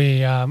before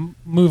we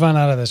move on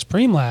out of this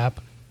Preem Lap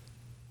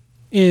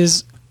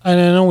is, and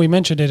I know we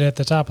mentioned it at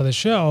the top of the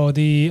show,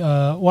 the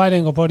Wide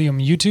Angle Podium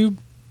YouTube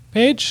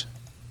page,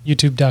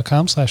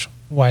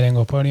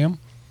 youtube.com/wideanglepodium.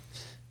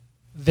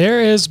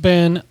 There has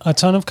been a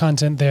ton of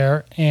content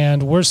there,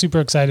 and we're super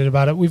excited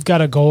about it. We've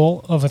got a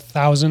goal of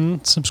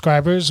 1,000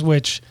 subscribers,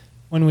 which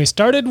when we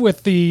started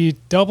with the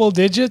double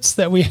digits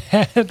that we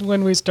had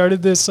when we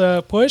started this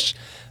push,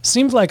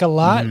 seemed like a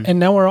lot, and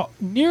now we're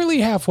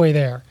nearly halfway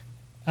there.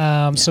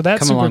 So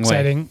that's super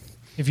exciting.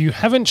 If you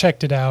haven't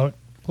checked it out,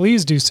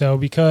 please do so,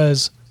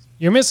 because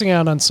you're missing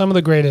out on some of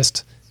the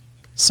greatest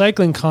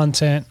cycling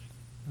content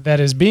that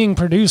is being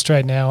produced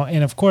right now.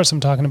 And of course, I'm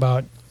talking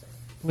about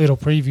little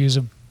previews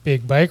of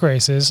big bike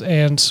races.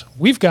 And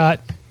we've got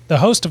the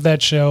host of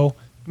that show,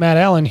 Matt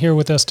Allen, here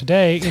with us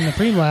today in the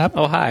Preem Lap.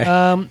 Oh, hi.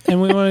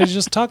 And we want to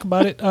just talk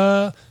about it.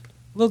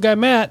 little guy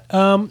Matt,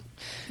 tell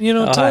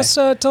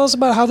us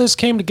about how this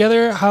came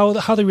together, how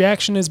the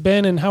reaction has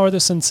been, and how are the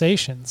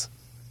sensations?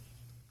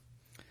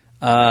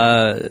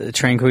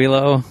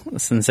 Tranquilo, the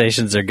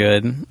sensations are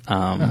good.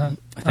 I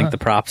think the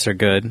props are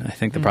good. I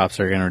think the props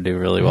are going to do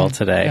really well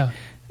today. Yeah.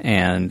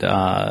 And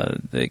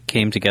it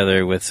came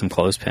together with some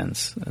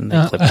clothespins, and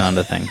they clipped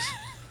onto things.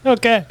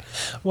 Okay.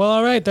 Well,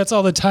 all right. That's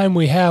all the time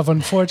we have,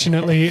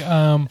 unfortunately.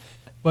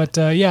 But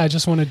I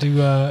just wanted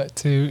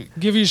to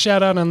give you a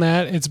shout out on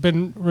that. It's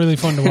been really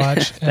fun to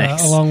watch,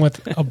 along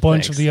with a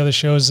bunch of the other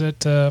shows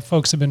that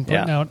folks have been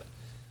putting out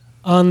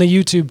on the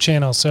YouTube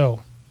channel.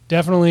 So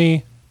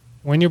definitely,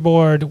 when you're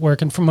bored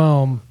working from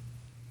home,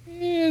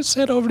 just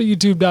head over to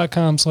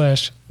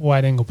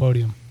youtube.com/Wide Angle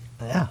Podium.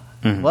 Yeah.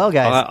 Mm-hmm. Well,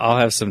 guys, I'll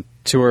have some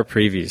tour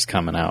previews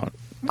coming out.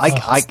 I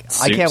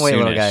can't wait,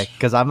 little soonish. guy,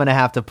 because I'm going to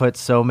have to put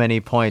so many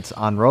points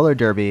on roller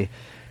derby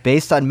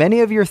based on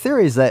many of your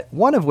theories, that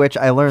one of which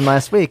I learned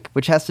last week,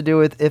 which has to do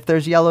with if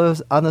there's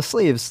yellows on the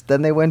sleeves,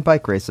 then they win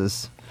bike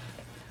races.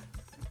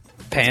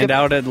 Panned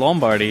out at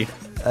Lombardy.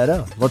 I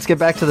know. Let's get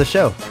back to the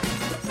show.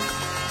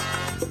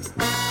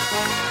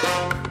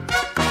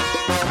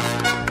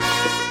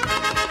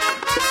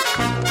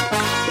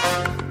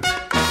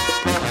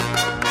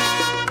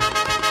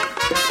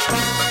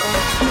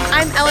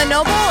 I'm Ellen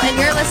Noble, and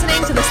you're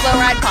listening to the Slow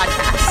Ride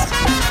Podcast.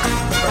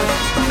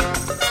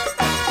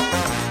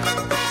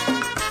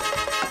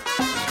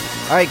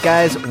 All right,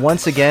 guys,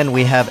 once again,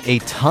 we have a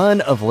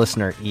ton of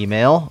listener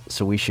email,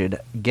 so we should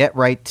get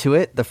right to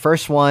it. The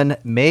first one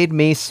made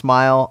me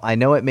smile. I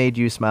know it made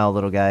you smile,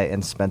 little guy,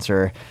 and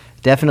Spencer.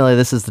 Definitely,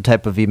 this is the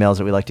type of emails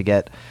that we like to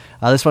get.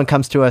 This one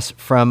comes to us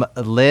from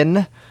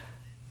Lynn,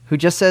 who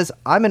just says,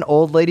 I'm an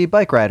old lady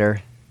bike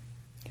rider.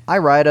 I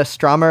ride a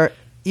Stromer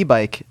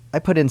e-bike. I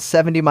put in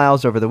 70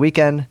 miles over the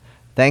weekend.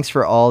 Thanks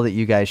for all that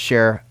you guys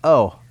share.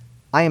 Oh,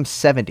 I am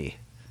 70.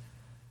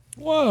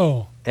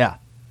 Whoa. Yeah,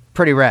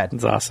 pretty rad.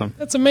 That's awesome.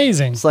 That's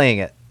amazing. Slaying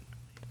it.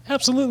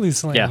 Absolutely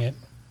slaying it.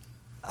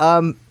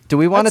 Do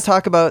we want to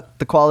talk about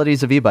the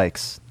qualities of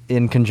e-bikes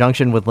in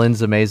conjunction with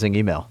Lynn's amazing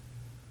email?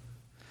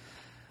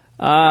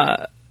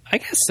 I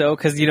guess so,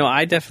 because,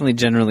 I definitely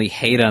generally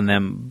hate on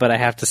them, but I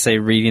have to say,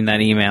 reading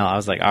that email, I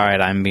was like, all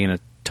right, I'm being a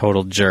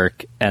total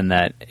jerk, and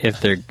that if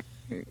they're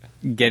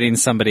getting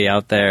somebody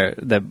out there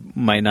that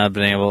might not have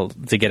been able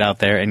to get out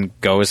there and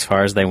go as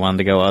far as they wanted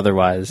to go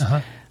otherwise,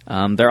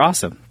 they're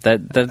awesome. All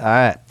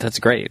right. That's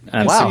great.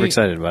 I'm super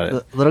excited about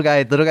it. Little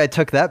guy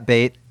took that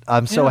bait.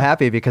 I'm so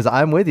happy because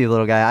I'm with you,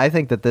 little guy. I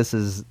think that this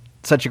is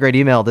such a great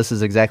email. This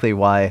is exactly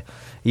why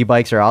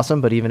e-bikes are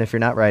awesome. But even if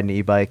you're not riding an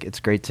e-bike, it's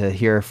great to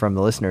hear from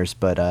the listeners.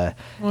 But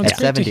it's at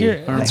 70,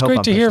 it's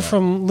great to hear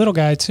from little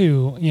guy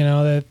too.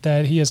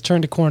 That he has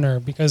turned a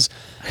corner, because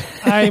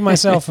I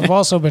myself have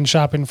also been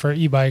shopping for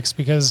e-bikes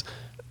because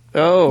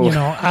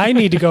I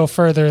need to go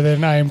further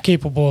than I am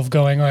capable of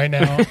going right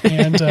now.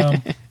 And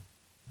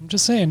I'm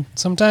just saying,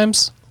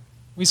 sometimes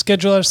we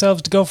schedule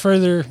ourselves to go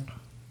further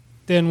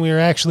than we're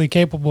actually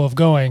capable of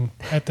going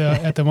at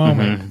the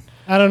moment. Mm-hmm.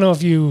 I don't know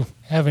if you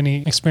have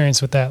any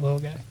experience with that, little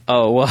guy.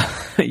 Oh, well,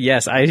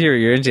 yes, I hear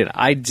you're into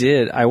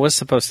it. I was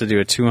supposed to do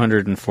a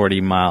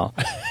 240-mile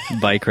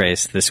bike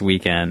race this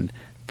weekend.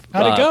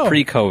 How'd it go?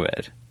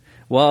 Pre-COVID.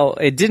 Well,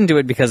 it didn't do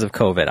it because of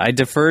COVID.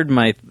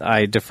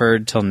 I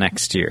deferred till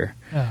next year.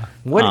 Yeah.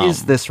 What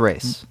is this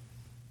race?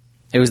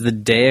 It was the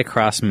Day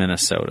Across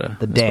Minnesota.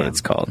 The That's Dam. what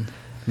it's called.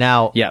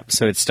 Now, Yeah,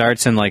 so it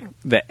starts in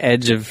the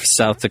edge of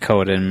South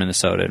Dakota and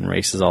Minnesota and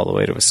races all the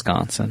way to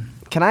Wisconsin.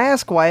 can I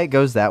ask why it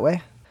goes that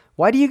way?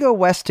 Why do you go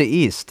west to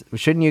east?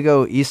 Shouldn't you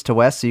go east to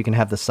west so you can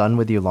have the sun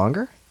with you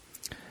longer?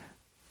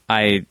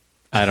 I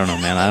don't know,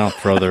 man. I don't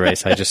throw the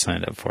race. I just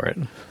signed up for it.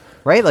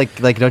 Right?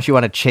 Like don't you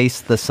want to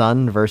chase the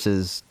sun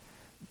versus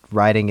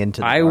riding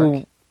into the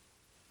dark?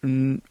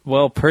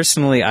 Well,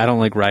 personally, I don't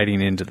like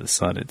riding into the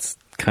sun. It's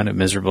kind of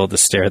miserable to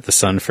stare at the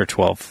sun for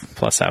 12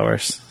 plus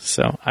hours.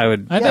 So I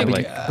would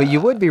But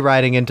you would be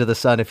riding into the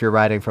sun if you're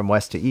riding from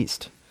west to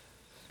east.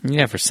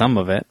 yeah, for some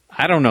of it.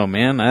 I don't know,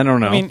 man. I don't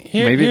know. mean,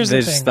 Maybe here's the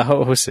there's thing. the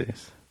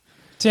hostess.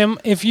 Tim,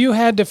 if you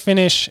had to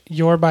finish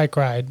your bike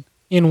ride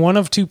in one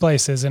of two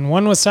places, and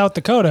one was South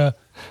Dakota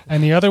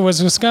and the other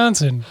was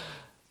Wisconsin,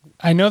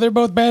 I know they're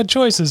both bad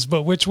choices,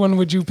 but which one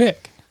would you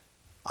pick?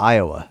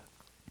 Iowa.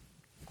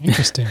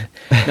 Interesting.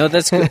 No,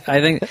 that's good.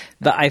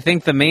 I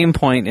think the main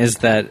point is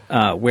that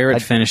where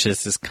it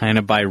finishes is kind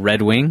of by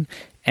Red Wing,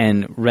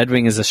 and Red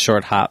Wing is a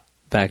short hop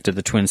back to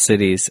the Twin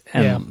Cities.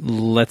 And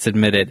let's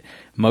admit it,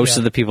 most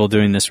of the people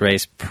doing this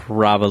race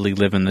probably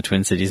live in the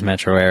Twin Cities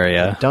metro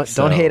area.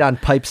 Don't hate on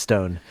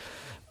Pipestone.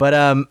 But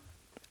all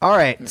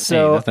right,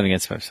 so nothing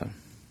against Pipestone.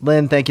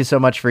 Lynn, thank you so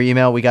much for your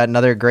email. We got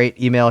another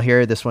great email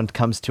here. This one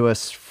comes to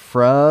us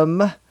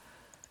from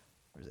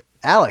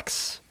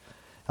Alex.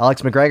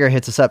 Alex McGregor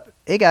hits us up.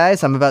 Hey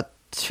guys, I'm about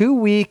 2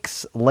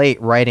 weeks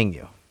late writing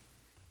you,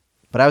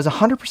 but I was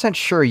 100%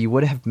 sure you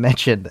would have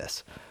mentioned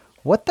this.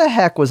 What the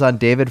heck was on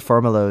David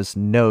Formolo's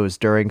nose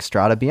during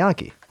Strada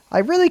Bianchi? I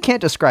really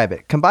can't describe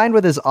it. Combined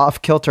with his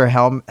off-kilter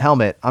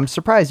helmet, I'm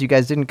surprised you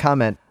guys didn't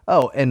comment.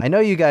 Oh, and I know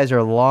you guys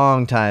are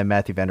long-time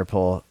Matthew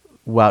Vanderpool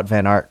Wout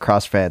Van Aert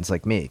cross fans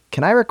like me,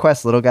 can I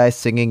request Little Guy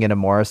singing in a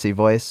Morrissey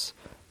voice?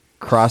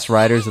 Cross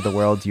Riders of the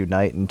World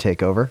Unite and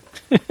Take Over.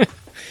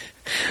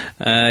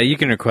 You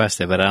can request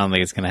it, but I don't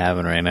think it's going to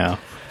happen right now.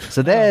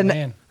 So then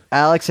man.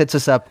 Alex hits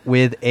us up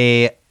with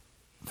a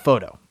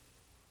photo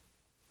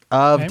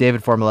of Okay.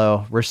 David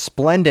Formolo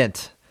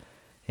resplendent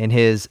in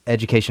his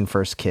Education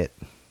First kit.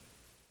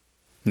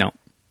 No,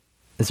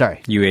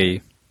 Sorry,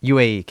 UAE.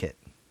 UAE kit.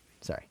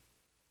 Sorry.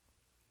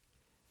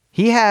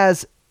 He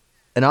has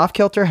an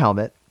off-kilter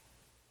helmet,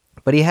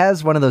 but he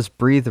has one of those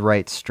breathe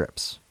right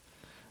strips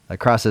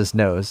across his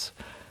nose.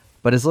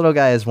 But his little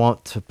guy is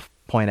wont to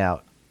point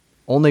out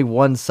only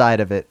one side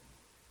of it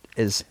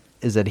is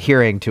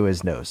adhering to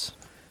his nose.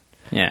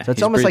 Yeah, So it's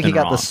he's almost like he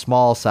breathing got wrong. the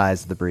small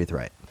size of the breathe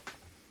right.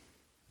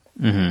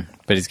 But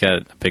he's got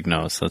a big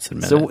nose. Let's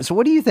admit So it. so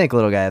what do you think,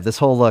 little guy, of this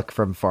whole look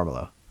from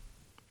Formolo?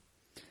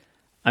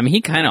 I mean,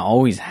 he kind of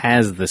always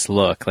has this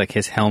look. Like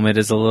his helmet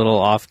is a little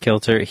off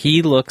kilter.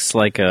 He looks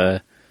like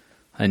a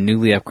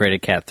newly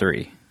upgraded Cat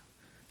 3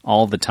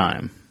 all the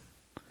time.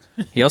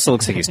 He also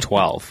looks like he's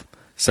 12.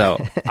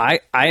 So I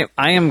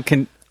am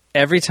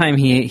every time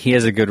he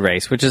has a good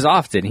race, which is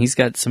often, he's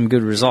got some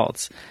good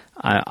results.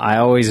 I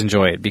always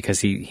enjoy it because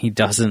he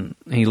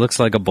looks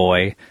like a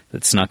boy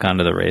that snuck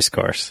onto the race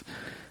course,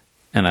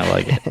 and I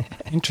like it.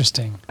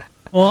 Interesting.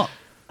 Well,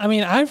 I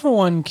mean, I for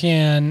one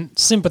can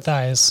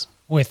sympathize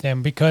with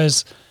him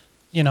because,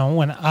 you know,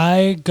 when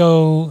I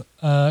go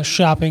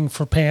shopping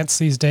for pants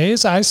these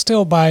days, I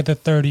still buy the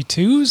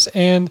 32s,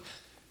 and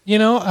you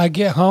know, I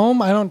get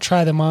home, I don't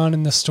try them on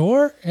in the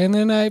store, and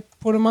then I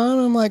put them on,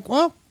 and I'm like,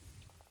 well,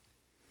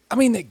 I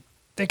mean,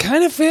 they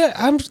kind of fit.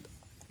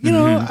 You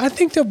know, I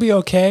think they'll be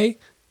okay.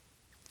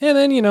 And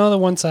then, you know, the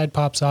one side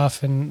pops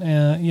off and,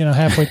 you know,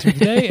 halfway through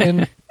the day,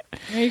 and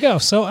there you go.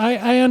 So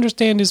I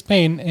understand his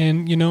pain,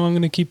 and, you know, I'm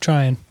going to keep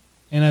trying.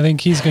 And I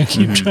think he's going to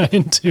keep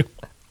trying too.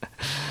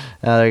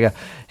 There you go.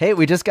 Hey,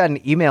 we just got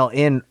an email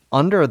in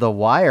under the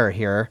wire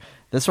here.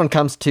 This one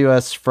comes to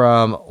us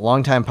from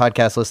longtime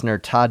podcast listener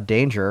Todd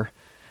Danger,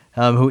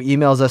 who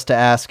emails us to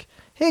ask,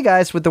 hey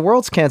guys, with the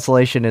World's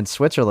cancellation in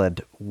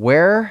Switzerland,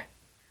 where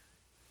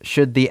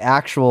should the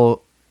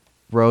actual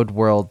Road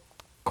World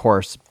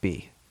course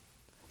be?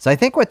 So I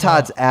think what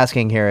Todd's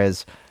asking here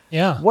is,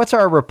 Yeah. what's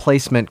our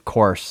replacement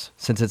course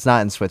since it's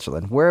not in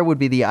Switzerland? Where would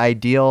be the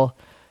ideal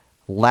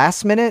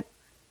last minute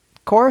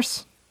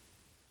course?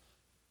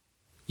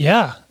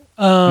 Yeah.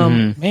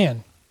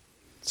 Man.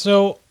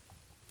 So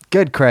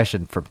Good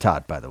question from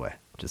Todd, by the way.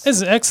 Just this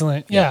is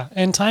excellent. Yeah.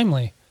 And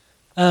timely.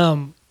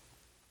 Well,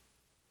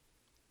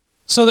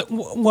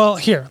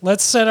 here,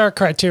 let's set our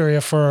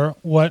criteria for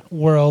what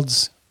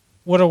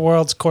a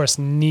world's course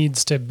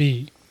needs to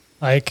be.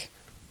 Like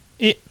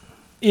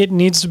it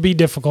needs to be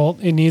difficult.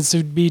 It needs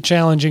to be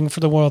challenging for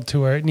the world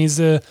tour. It needs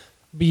to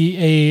be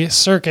a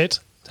circuit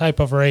type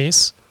of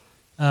race.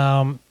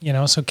 You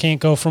know, so can't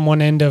go from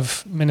one end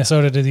of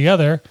Minnesota to the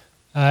other.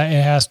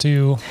 It has to,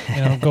 you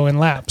know, go in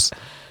laps.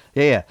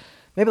 Yeah.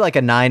 Maybe like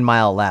a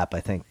 9-mile lap, I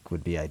think,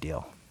 would be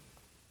ideal.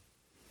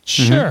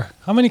 Sure.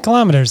 How many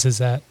kilometers is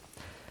that?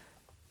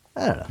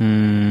 I don't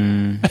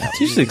know.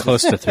 It's usually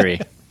close to 3.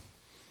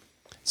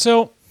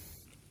 So,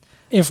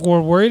 if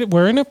we're worried,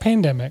 we're in a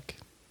pandemic,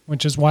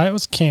 which is why it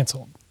was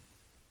canceled.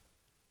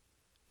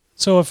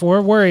 So, if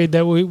we're worried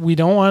that we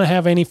don't want to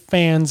have any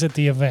fans at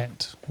the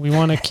event, we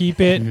want to keep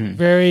it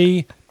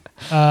very,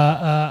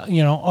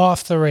 you know,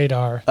 off the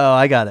radar. Oh,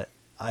 I got it.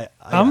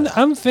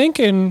 I'm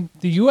thinking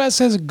the U.S.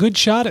 has a good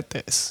shot at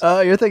this.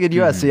 Oh, you're thinking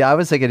U.S. See, I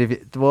was thinking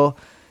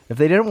if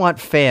they didn't want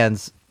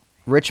fans,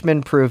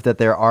 Richmond proved that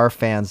there are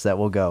fans that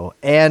will go.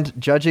 And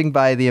judging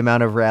by the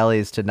amount of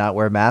rallies to not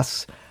wear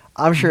masks,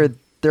 I'm sure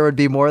there would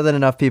be more than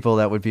enough people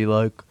that would be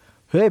like,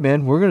 hey,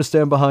 man, we're going to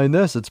stand behind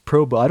this. It's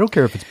I don't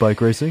care if it's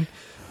bike racing.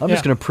 I'm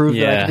just Yeah. going to prove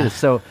that I can do Yeah. this.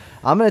 So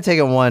I'm going to take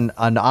it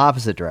on the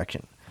opposite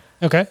direction.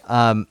 Okay.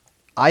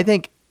 I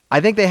think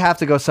they have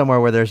to go somewhere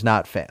where there's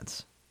not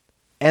fans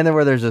and then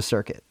where there's a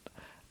circuit.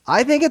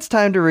 I think it's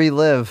time to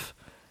relive,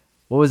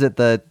 what was it,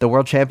 the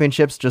World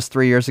Championships just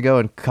 3 years ago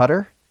in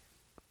Qatar,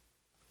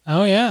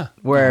 Oh yeah.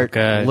 where Oh,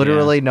 God,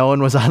 literally no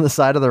one was on the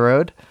side of the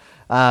road.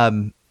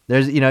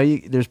 There's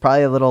there's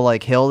probably a little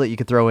like hill that you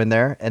could throw in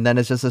there, and then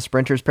it's just a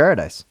sprinter's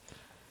paradise.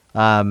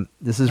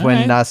 This is All when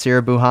right.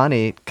 Nasir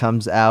Buhani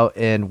comes out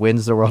and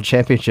wins the World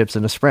Championships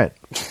in a sprint.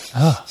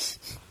 Oh,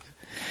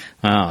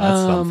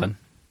 that's something.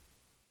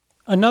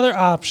 Another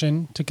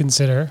option to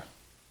consider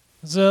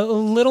is a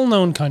little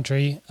known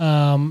country,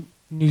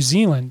 New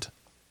Zealand,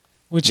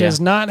 which Yeah. has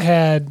not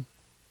had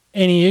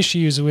any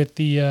issues with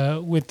the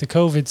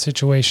COVID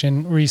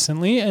situation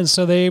recently, and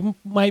so they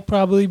might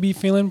probably be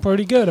feeling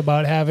pretty good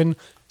about having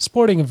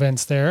sporting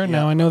events there.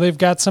 Now I know they've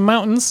got some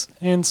mountains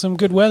and some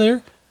good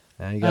weather.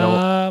 You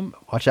gotta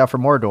watch out for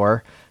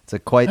Mordor. It's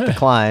quite the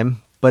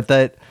climb, but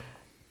that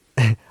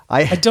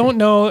I don't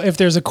know if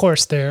there's a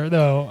course there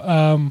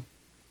though.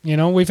 You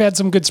know, we've had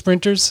some good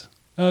sprinters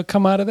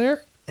come out of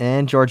there.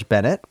 and George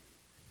Bennett.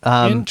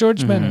 And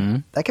George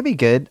Bennett. That could be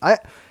good.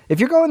 If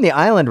you're going the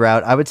island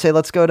route, I would say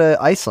let's go to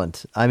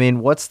Iceland. I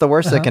mean, what's the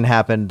worst that can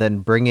happen than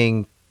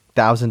bringing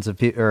thousands of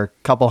people or a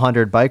couple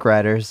hundred bike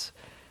riders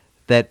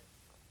that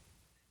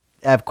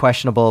have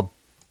questionable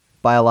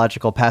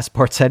biological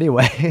passports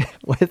anyway?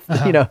 With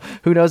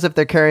who knows if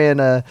they're carrying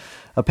a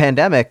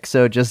pandemic?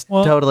 So just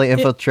totally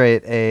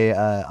infiltrate a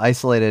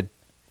isolated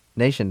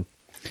nation.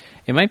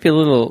 It might be a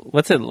little.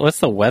 What's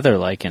the weather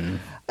like in?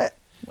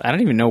 I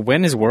don't even know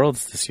when is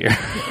Worlds this year.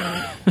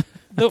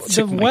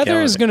 The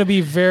weather is going to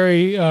be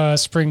very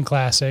spring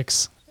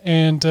classics,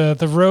 and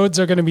the roads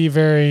are going to be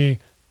very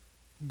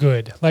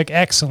good, like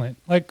excellent,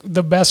 like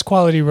the best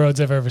quality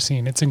roads I've ever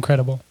seen. It's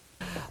incredible.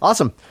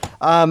 Awesome.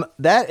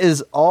 That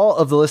is all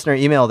of the listener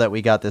email that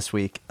we got this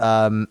week.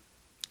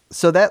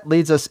 So that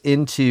leads us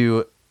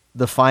into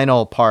the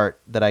final part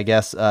that I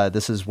guess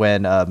this is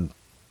when I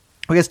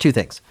guess two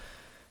things.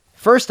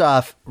 First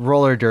off,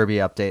 roller derby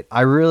update.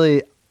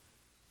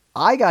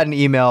 I got an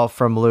email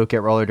from Luke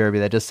at Roller Derby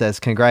that just says,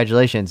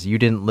 congratulations, you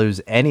didn't lose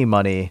any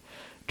money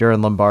during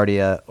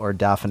Lombardia or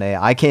Dauphiné.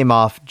 I came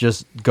off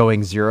just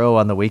going 0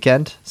 on the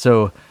weekend.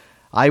 So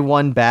I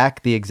won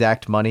back the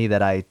exact money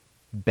that I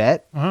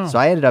bet. So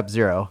I ended up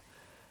 0.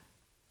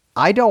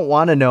 I don't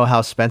want to know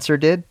how Spencer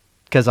did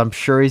because I'm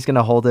sure he's going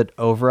to hold it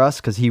over us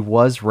because he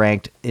was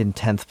ranked in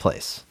 10th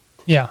place.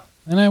 Yeah,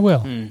 and I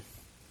will.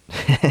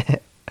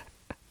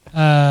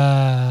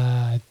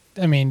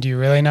 I mean, do you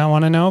really not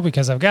want to know?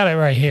 Because I've got it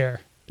right here.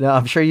 No,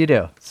 I'm sure you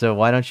do. So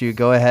why don't you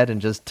go ahead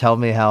and just tell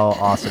me how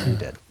awesome you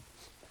did?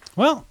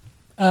 Well,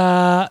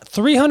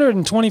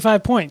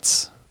 325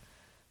 points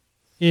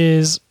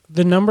is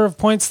the number of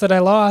points that I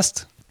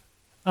lost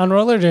on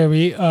roller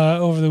derby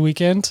over the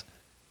weekend.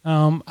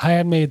 I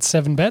had made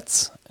 7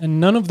 bets,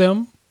 and none of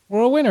them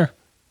were a winner.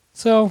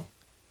 So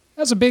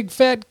that's a big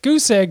fat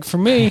goose egg for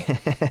me.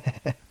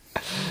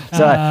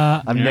 So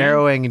I'm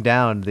narrowing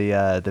down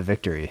the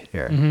victory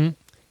here. Mm-hmm.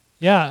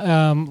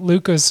 Yeah,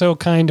 Luke was so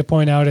kind to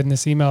point out in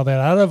this email that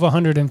out of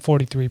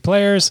 143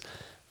 players,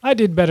 I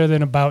did better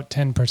than about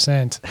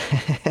 10%.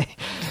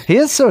 He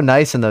is so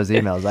nice in those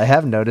emails. I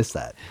have noticed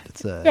that.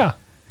 It's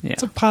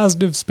it's a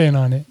positive spin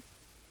on it.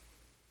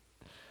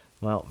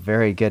 Well,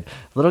 very good.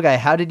 Little guy,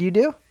 how did you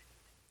do?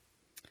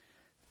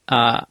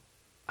 I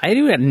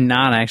do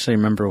not actually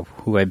remember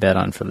who I bet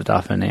on for the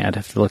Dauphiné. I'd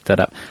have to look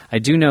that up. I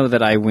do know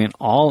that I went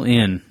all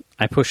in.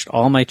 I pushed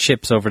all my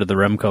chips over to the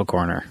Remco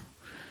corner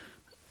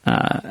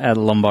at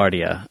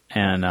Lombardia,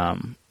 and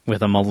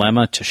with a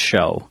Malema to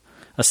show,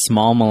 a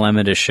small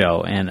Malema to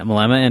show, and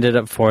Malema ended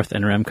up 4th,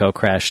 and Remco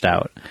crashed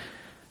out.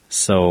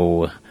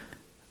 So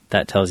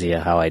that tells you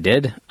how I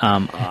did.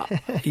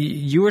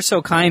 You were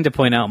so kind to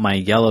point out my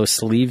yellow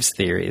sleeves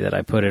theory that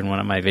I put in one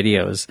of my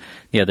videos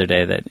the other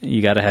day, that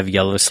you got to have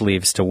yellow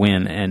sleeves to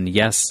win. And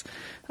yes,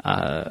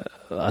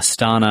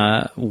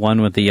 Astana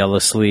won with the yellow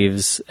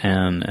sleeves,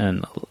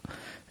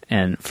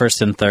 and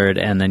first and third,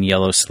 and then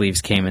yellow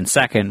sleeves came in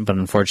second. But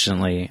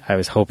unfortunately, I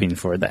was hoping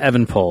for the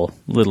Evenepoel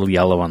little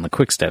yellow on the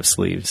Quick-Step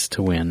sleeves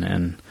to win,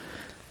 and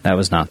that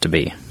was not to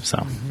be.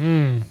 So,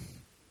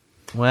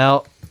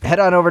 Well, head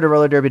on over to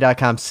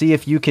rollerderby.com. See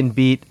if you can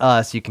beat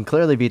us. You can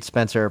clearly beat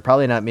Spencer.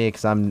 Probably not me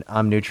because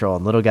I'm neutral.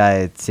 And little guy,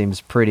 it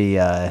seems pretty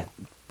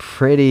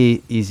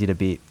easy to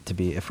beat.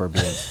 If we're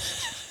being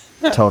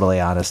totally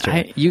honest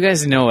here. you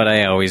guys know what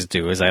I always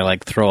do is I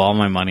throw all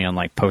my money on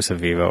Posa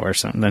Vivo or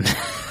something.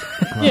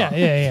 Yeah.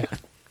 And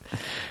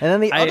then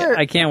the other,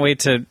 I can't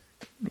wait to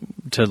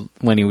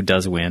when he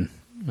does win,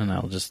 and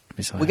I'll just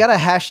be so happy. We got a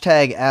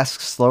hashtag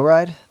Ask Slow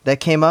Ride that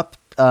came up.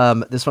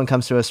 This one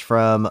comes to us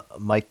from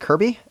Mike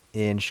Kirby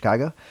in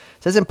Chicago.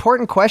 It says,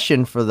 important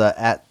question for the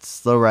at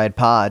Slow Ride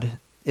Pod.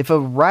 If a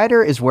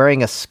rider is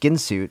wearing a skin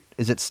suit,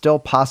 is it still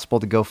possible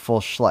to go full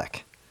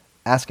Schleck?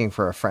 Asking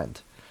for a friend.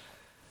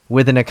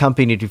 With an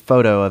accompanied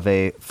photo of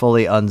a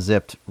fully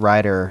unzipped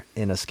rider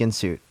in a skin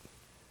suit,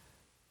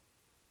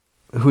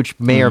 which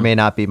may or may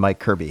not be Mike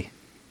Kirby,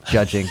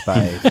 judging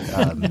by.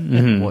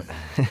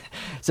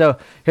 So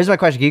here's my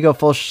question: can you go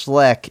full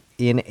Schleck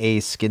in a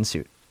skin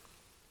suit?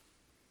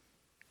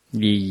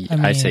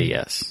 I say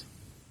yes.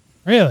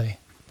 Really?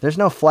 There's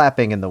no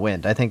flapping in the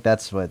wind. I think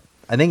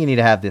you need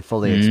to have the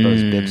fully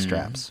exposed bib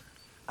straps.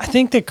 I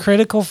think the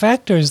critical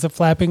factor is the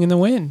flapping in the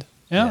wind.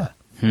 Yeah.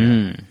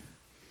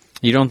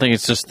 You don't think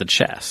it's just the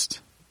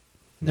chest?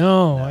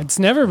 No, it's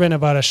never been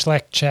about a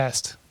Schleck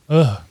chest.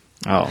 Ugh.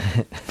 Oh,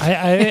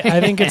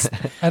 I think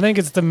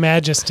it's the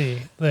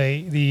majesty,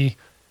 the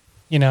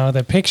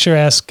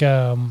picturesque,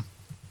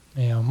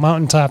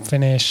 mountaintop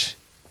finish,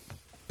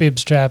 bib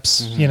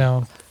straps,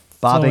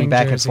 bobbing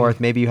back jersey. and forth.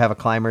 Maybe you have a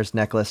climber's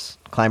necklace,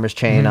 climber's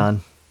chain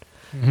on.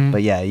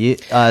 But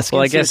yeah,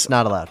 skin suit's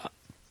not allowed.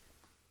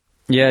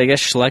 Yeah, I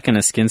guess Schleck in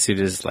a skin suit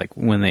is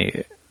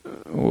when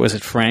was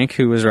it Frank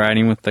who was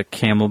riding with the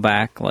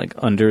camelback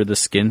under the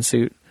skin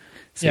suit?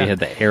 So he had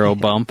the arrow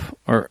bump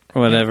or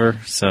whatever.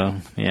 So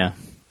yeah.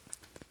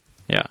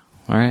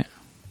 All right.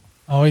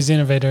 Always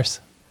innovators.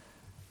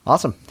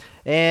 Awesome.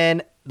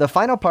 And the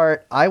final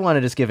part I want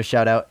to just give a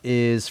shout out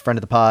is friend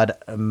of the pod,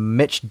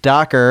 Mitch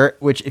Docker,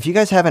 which if you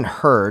guys haven't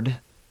heard,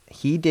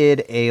 he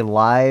did a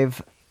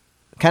live,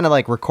 kind of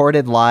like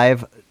recorded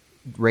live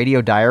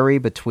radio diary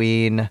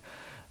between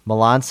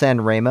Milan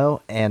San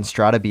Remo and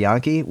Strada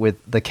Bianchi with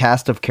the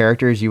cast of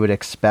characters you would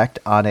expect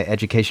on an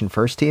Education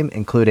First team,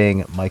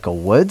 including Michael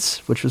Woods,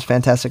 which was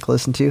fantastic to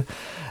listen to.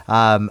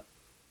 I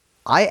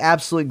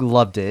absolutely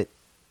loved it.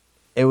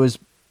 It was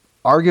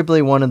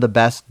arguably one of the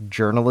best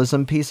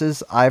journalism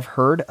pieces I've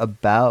heard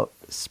about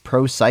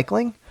pro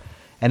cycling,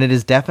 and it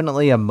is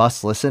definitely a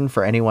must listen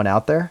for anyone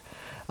out there.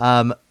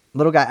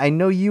 Little guy, I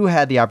know you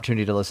had the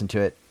opportunity to listen to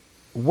it.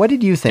 What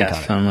did you think of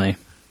it? Definitely.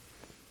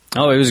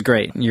 Oh, it was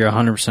great. You're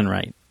 100%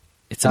 right.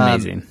 It's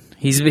amazing.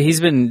 He's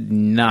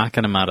been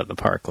knocking them out of the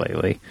park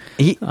lately.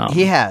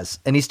 He has,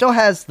 and he still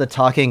has the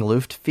Talking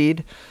Luft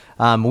feed.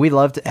 We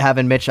loved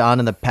having Mitch on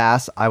in the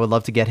past. I would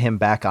love to get him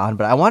back on,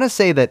 but I want to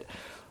say that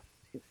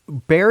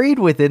buried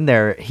within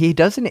there, he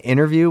does an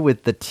interview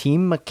with the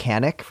team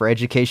mechanic for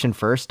Education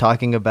First,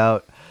 talking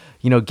about,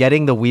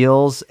 getting the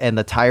wheels and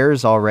the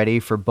tires all ready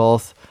for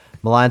both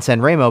Milan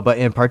San Remo, but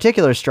in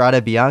particular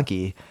Strada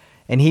Bianchi.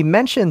 And he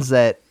mentions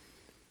that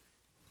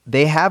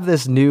they have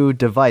this new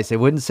device. They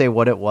wouldn't say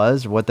what it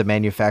was, or what the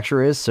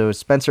manufacturer is. So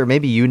Spencer,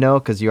 maybe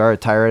because you are a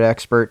tire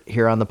expert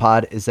here on the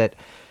pod, is that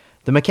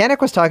the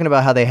mechanic was talking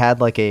about how they had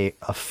like a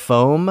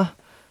foam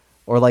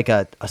or like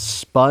a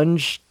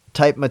sponge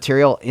type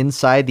material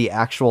inside the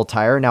actual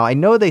tire. Now, I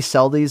know they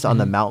sell these on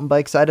the mountain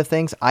bike side of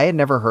things. I had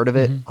never heard of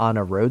it on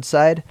a road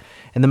side.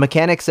 And the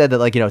mechanic said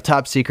that,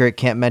 top secret,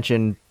 can't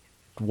mention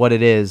what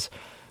it is,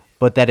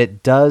 but that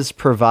it does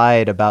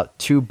provide about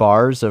 2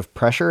 bars of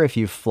pressure if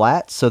you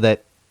flat, so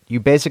that you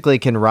basically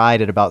can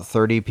ride at about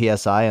 30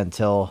 PSI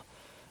until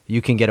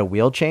you can get a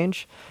wheel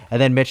change.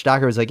 And then Mitch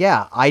Docker was like,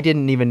 yeah, I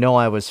didn't even know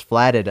I was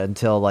flatted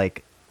until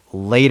like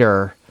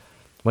later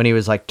when he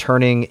was like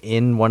turning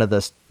in one of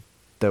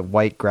the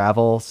white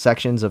gravel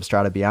sections of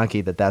Strada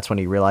Bianchi, that's when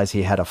he realized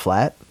he had a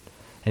flat,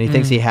 and he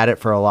thinks he had it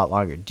for a lot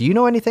longer. Do you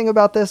know anything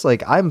about this?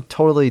 Like, I'm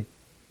totally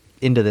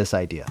into this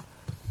idea.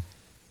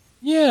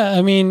 Yeah,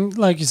 I mean,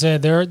 like you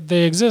said,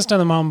 they exist on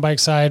the mountain bike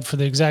side for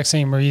the exact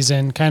same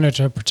reason, kind of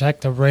to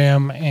protect the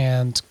rim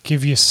and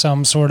give you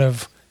some sort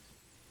of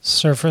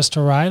surface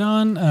to ride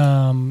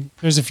on.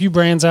 There's a few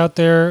brands out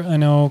there. I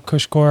know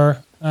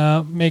Cushcore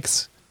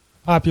makes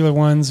popular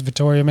ones.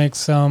 Vittoria makes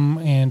some,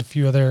 and a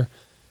few other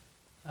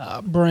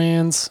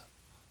brands.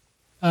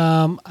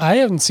 I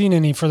haven't seen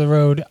any for the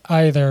road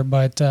either,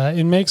 but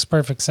it makes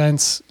perfect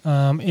sense.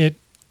 It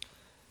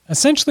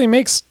essentially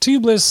makes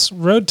tubeless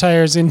road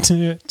tires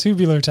into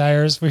tubular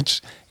tires, which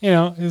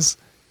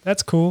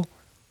that's cool.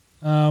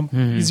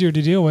 Easier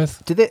to deal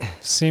with.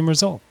 Same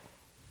result.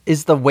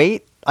 Is the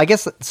weight? I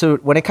guess so.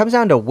 When it comes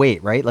down to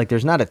weight, right? Like,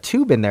 there's not a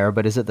tube in there,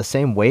 but is it the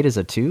same weight as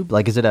a tube?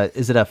 Like, is it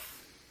a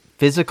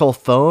physical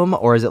foam,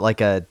 or is it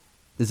like like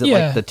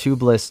the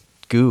tubeless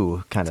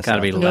goo kind of stuff? It's got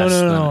to be less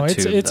than a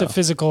tube, it's a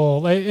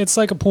physical. It's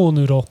like a pool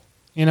noodle.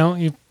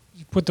 You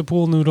put the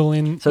pool noodle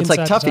in. So it's like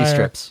Tuffy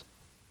strips.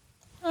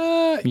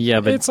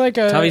 Yeah, but it's like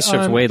Tuffy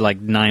strips weighed like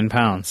 9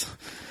 pounds.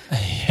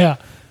 Yeah.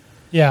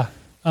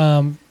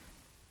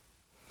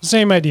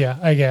 Same idea,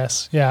 I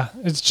guess. Yeah,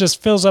 it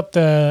just fills up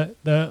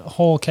the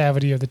whole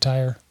cavity of the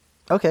tire.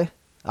 Okay.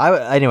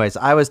 Anyways,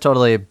 I was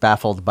totally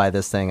baffled by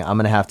this thing. I'm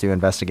gonna have to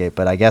investigate,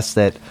 but I guess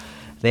that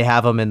they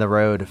have them in the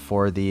road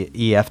for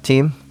the EF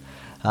team.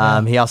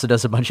 He also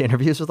does a bunch of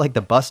interviews with like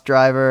the bus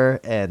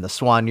driver and the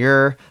Swan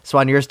Ure.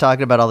 Swan Ure's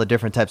talking about all the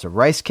different types of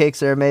rice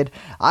cakes that are made.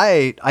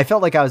 I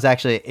felt like I was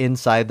actually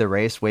inside the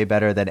race way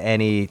better than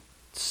any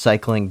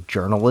cycling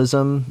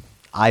journalism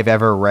I've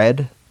ever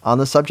read on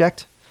the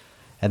subject.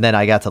 And then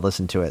I got to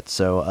listen to it.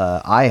 So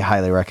I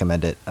highly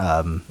recommend it.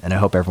 And I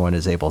hope everyone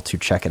is able to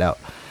check it out.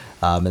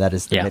 And that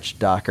is the Mitch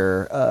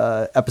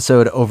Docker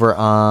episode over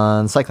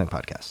on Cycling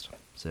Podcast.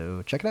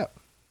 So check it out.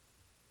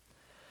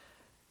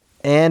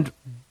 And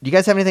do you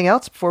guys have anything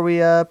else before we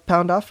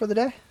pound off for the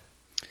day?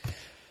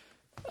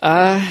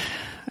 I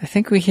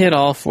think we hit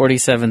all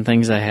 47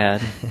 things I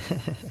had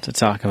to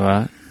talk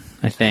about,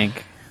 I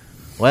think.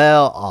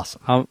 Well,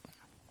 awesome.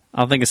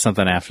 I'll think of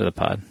something after the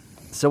pod.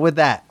 So with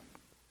that,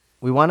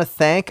 we want to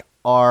thank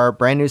our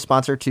brand new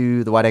sponsor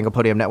to the Wide Angle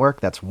Podium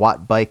Network. That's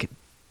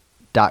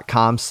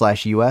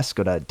wattbike.com/US.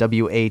 Go to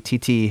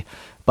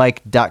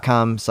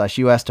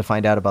wattbike.com/US to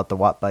find out about the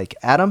Wattbike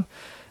Atom,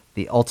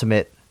 the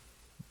ultimate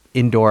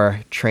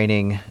indoor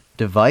training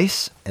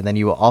device. And then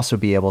you will also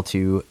be able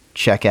to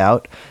check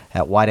out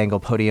at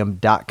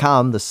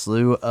wideanglepodium.com the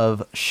slew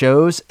of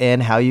shows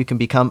and how you can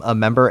become a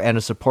member and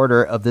a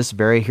supporter of this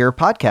very here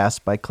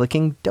podcast by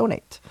clicking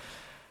donate.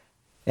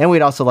 And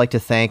we'd also like to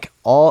thank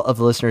all of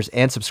the listeners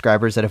and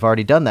subscribers that have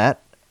already done that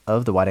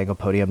of the Wide Angle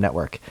Podium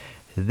Network.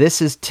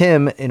 This is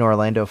Tim in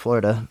Orlando,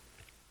 Florida.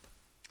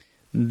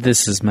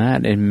 This is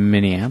Matt in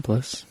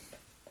Minneapolis.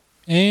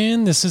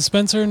 And this is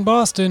Spencer in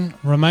Boston,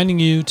 reminding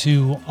you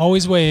to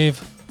always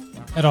wave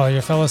at all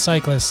your fellow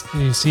cyclists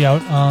that you see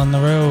out on the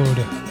road.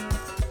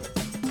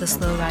 The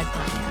Slow Ride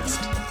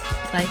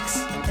Podcast.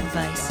 Bikes,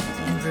 advice,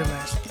 and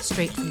rumors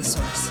straight from the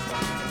source.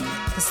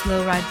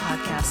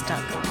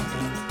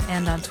 TheSlowRidePodcast.com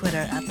and on Twitter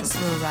at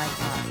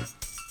TheSlowRidePod.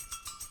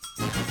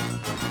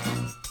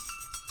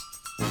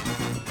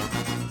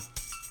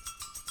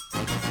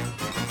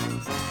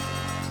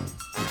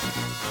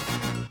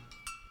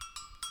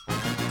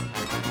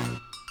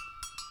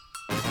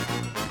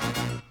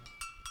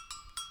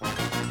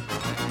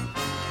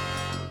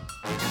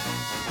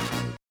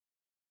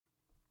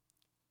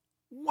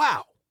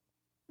 Wow.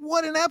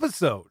 What an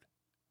episode.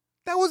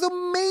 That was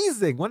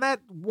amazing. When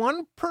that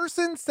one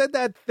person said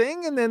that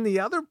thing and then the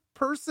other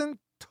person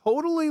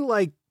totally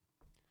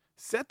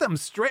set them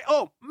straight.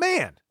 Oh,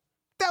 man,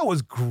 that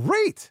was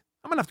great.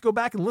 I'm going to have to go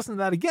back and listen to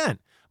that again.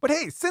 But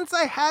hey, since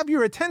I have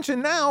your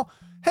attention now,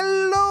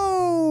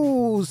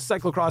 hello,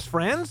 cyclocross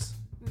friends,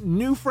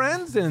 new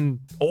friends and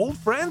old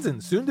friends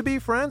and soon-to-be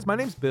friends. My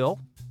name's Bill.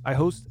 I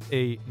host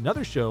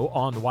another show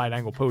on the Wide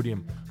Angle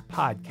Podium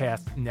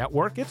podcast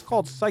network. It's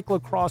called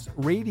Cyclocross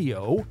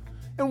Radio,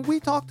 and we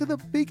talk to the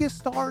biggest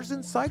stars in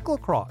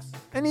cyclocross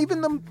and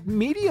even the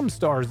medium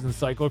stars in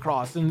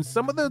cyclocross and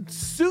some of the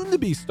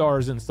soon-to-be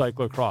stars in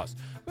cyclocross.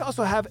 We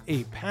also have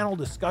a panel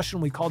discussion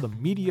we call the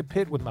Media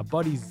Pit with my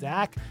buddies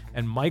Zach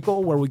and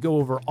Michael, where we go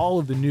over all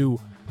of the new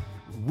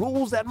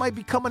rules that might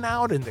be coming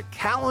out and the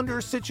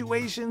calendar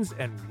situations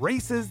and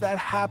races that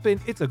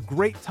happen. It's a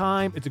great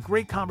time. It's a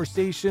great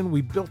conversation.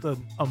 We built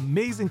an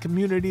amazing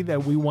community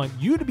that we want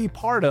you to be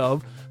part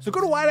of. So go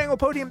to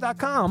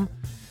wideanglepodium.com,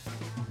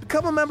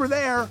 become a member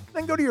there,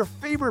 then go to your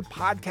favorite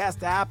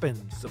podcast app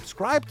and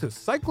subscribe to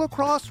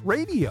Cyclocross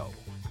Radio.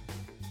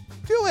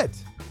 Do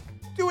it.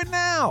 Do it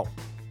now,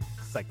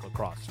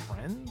 cyclocross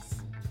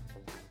friends.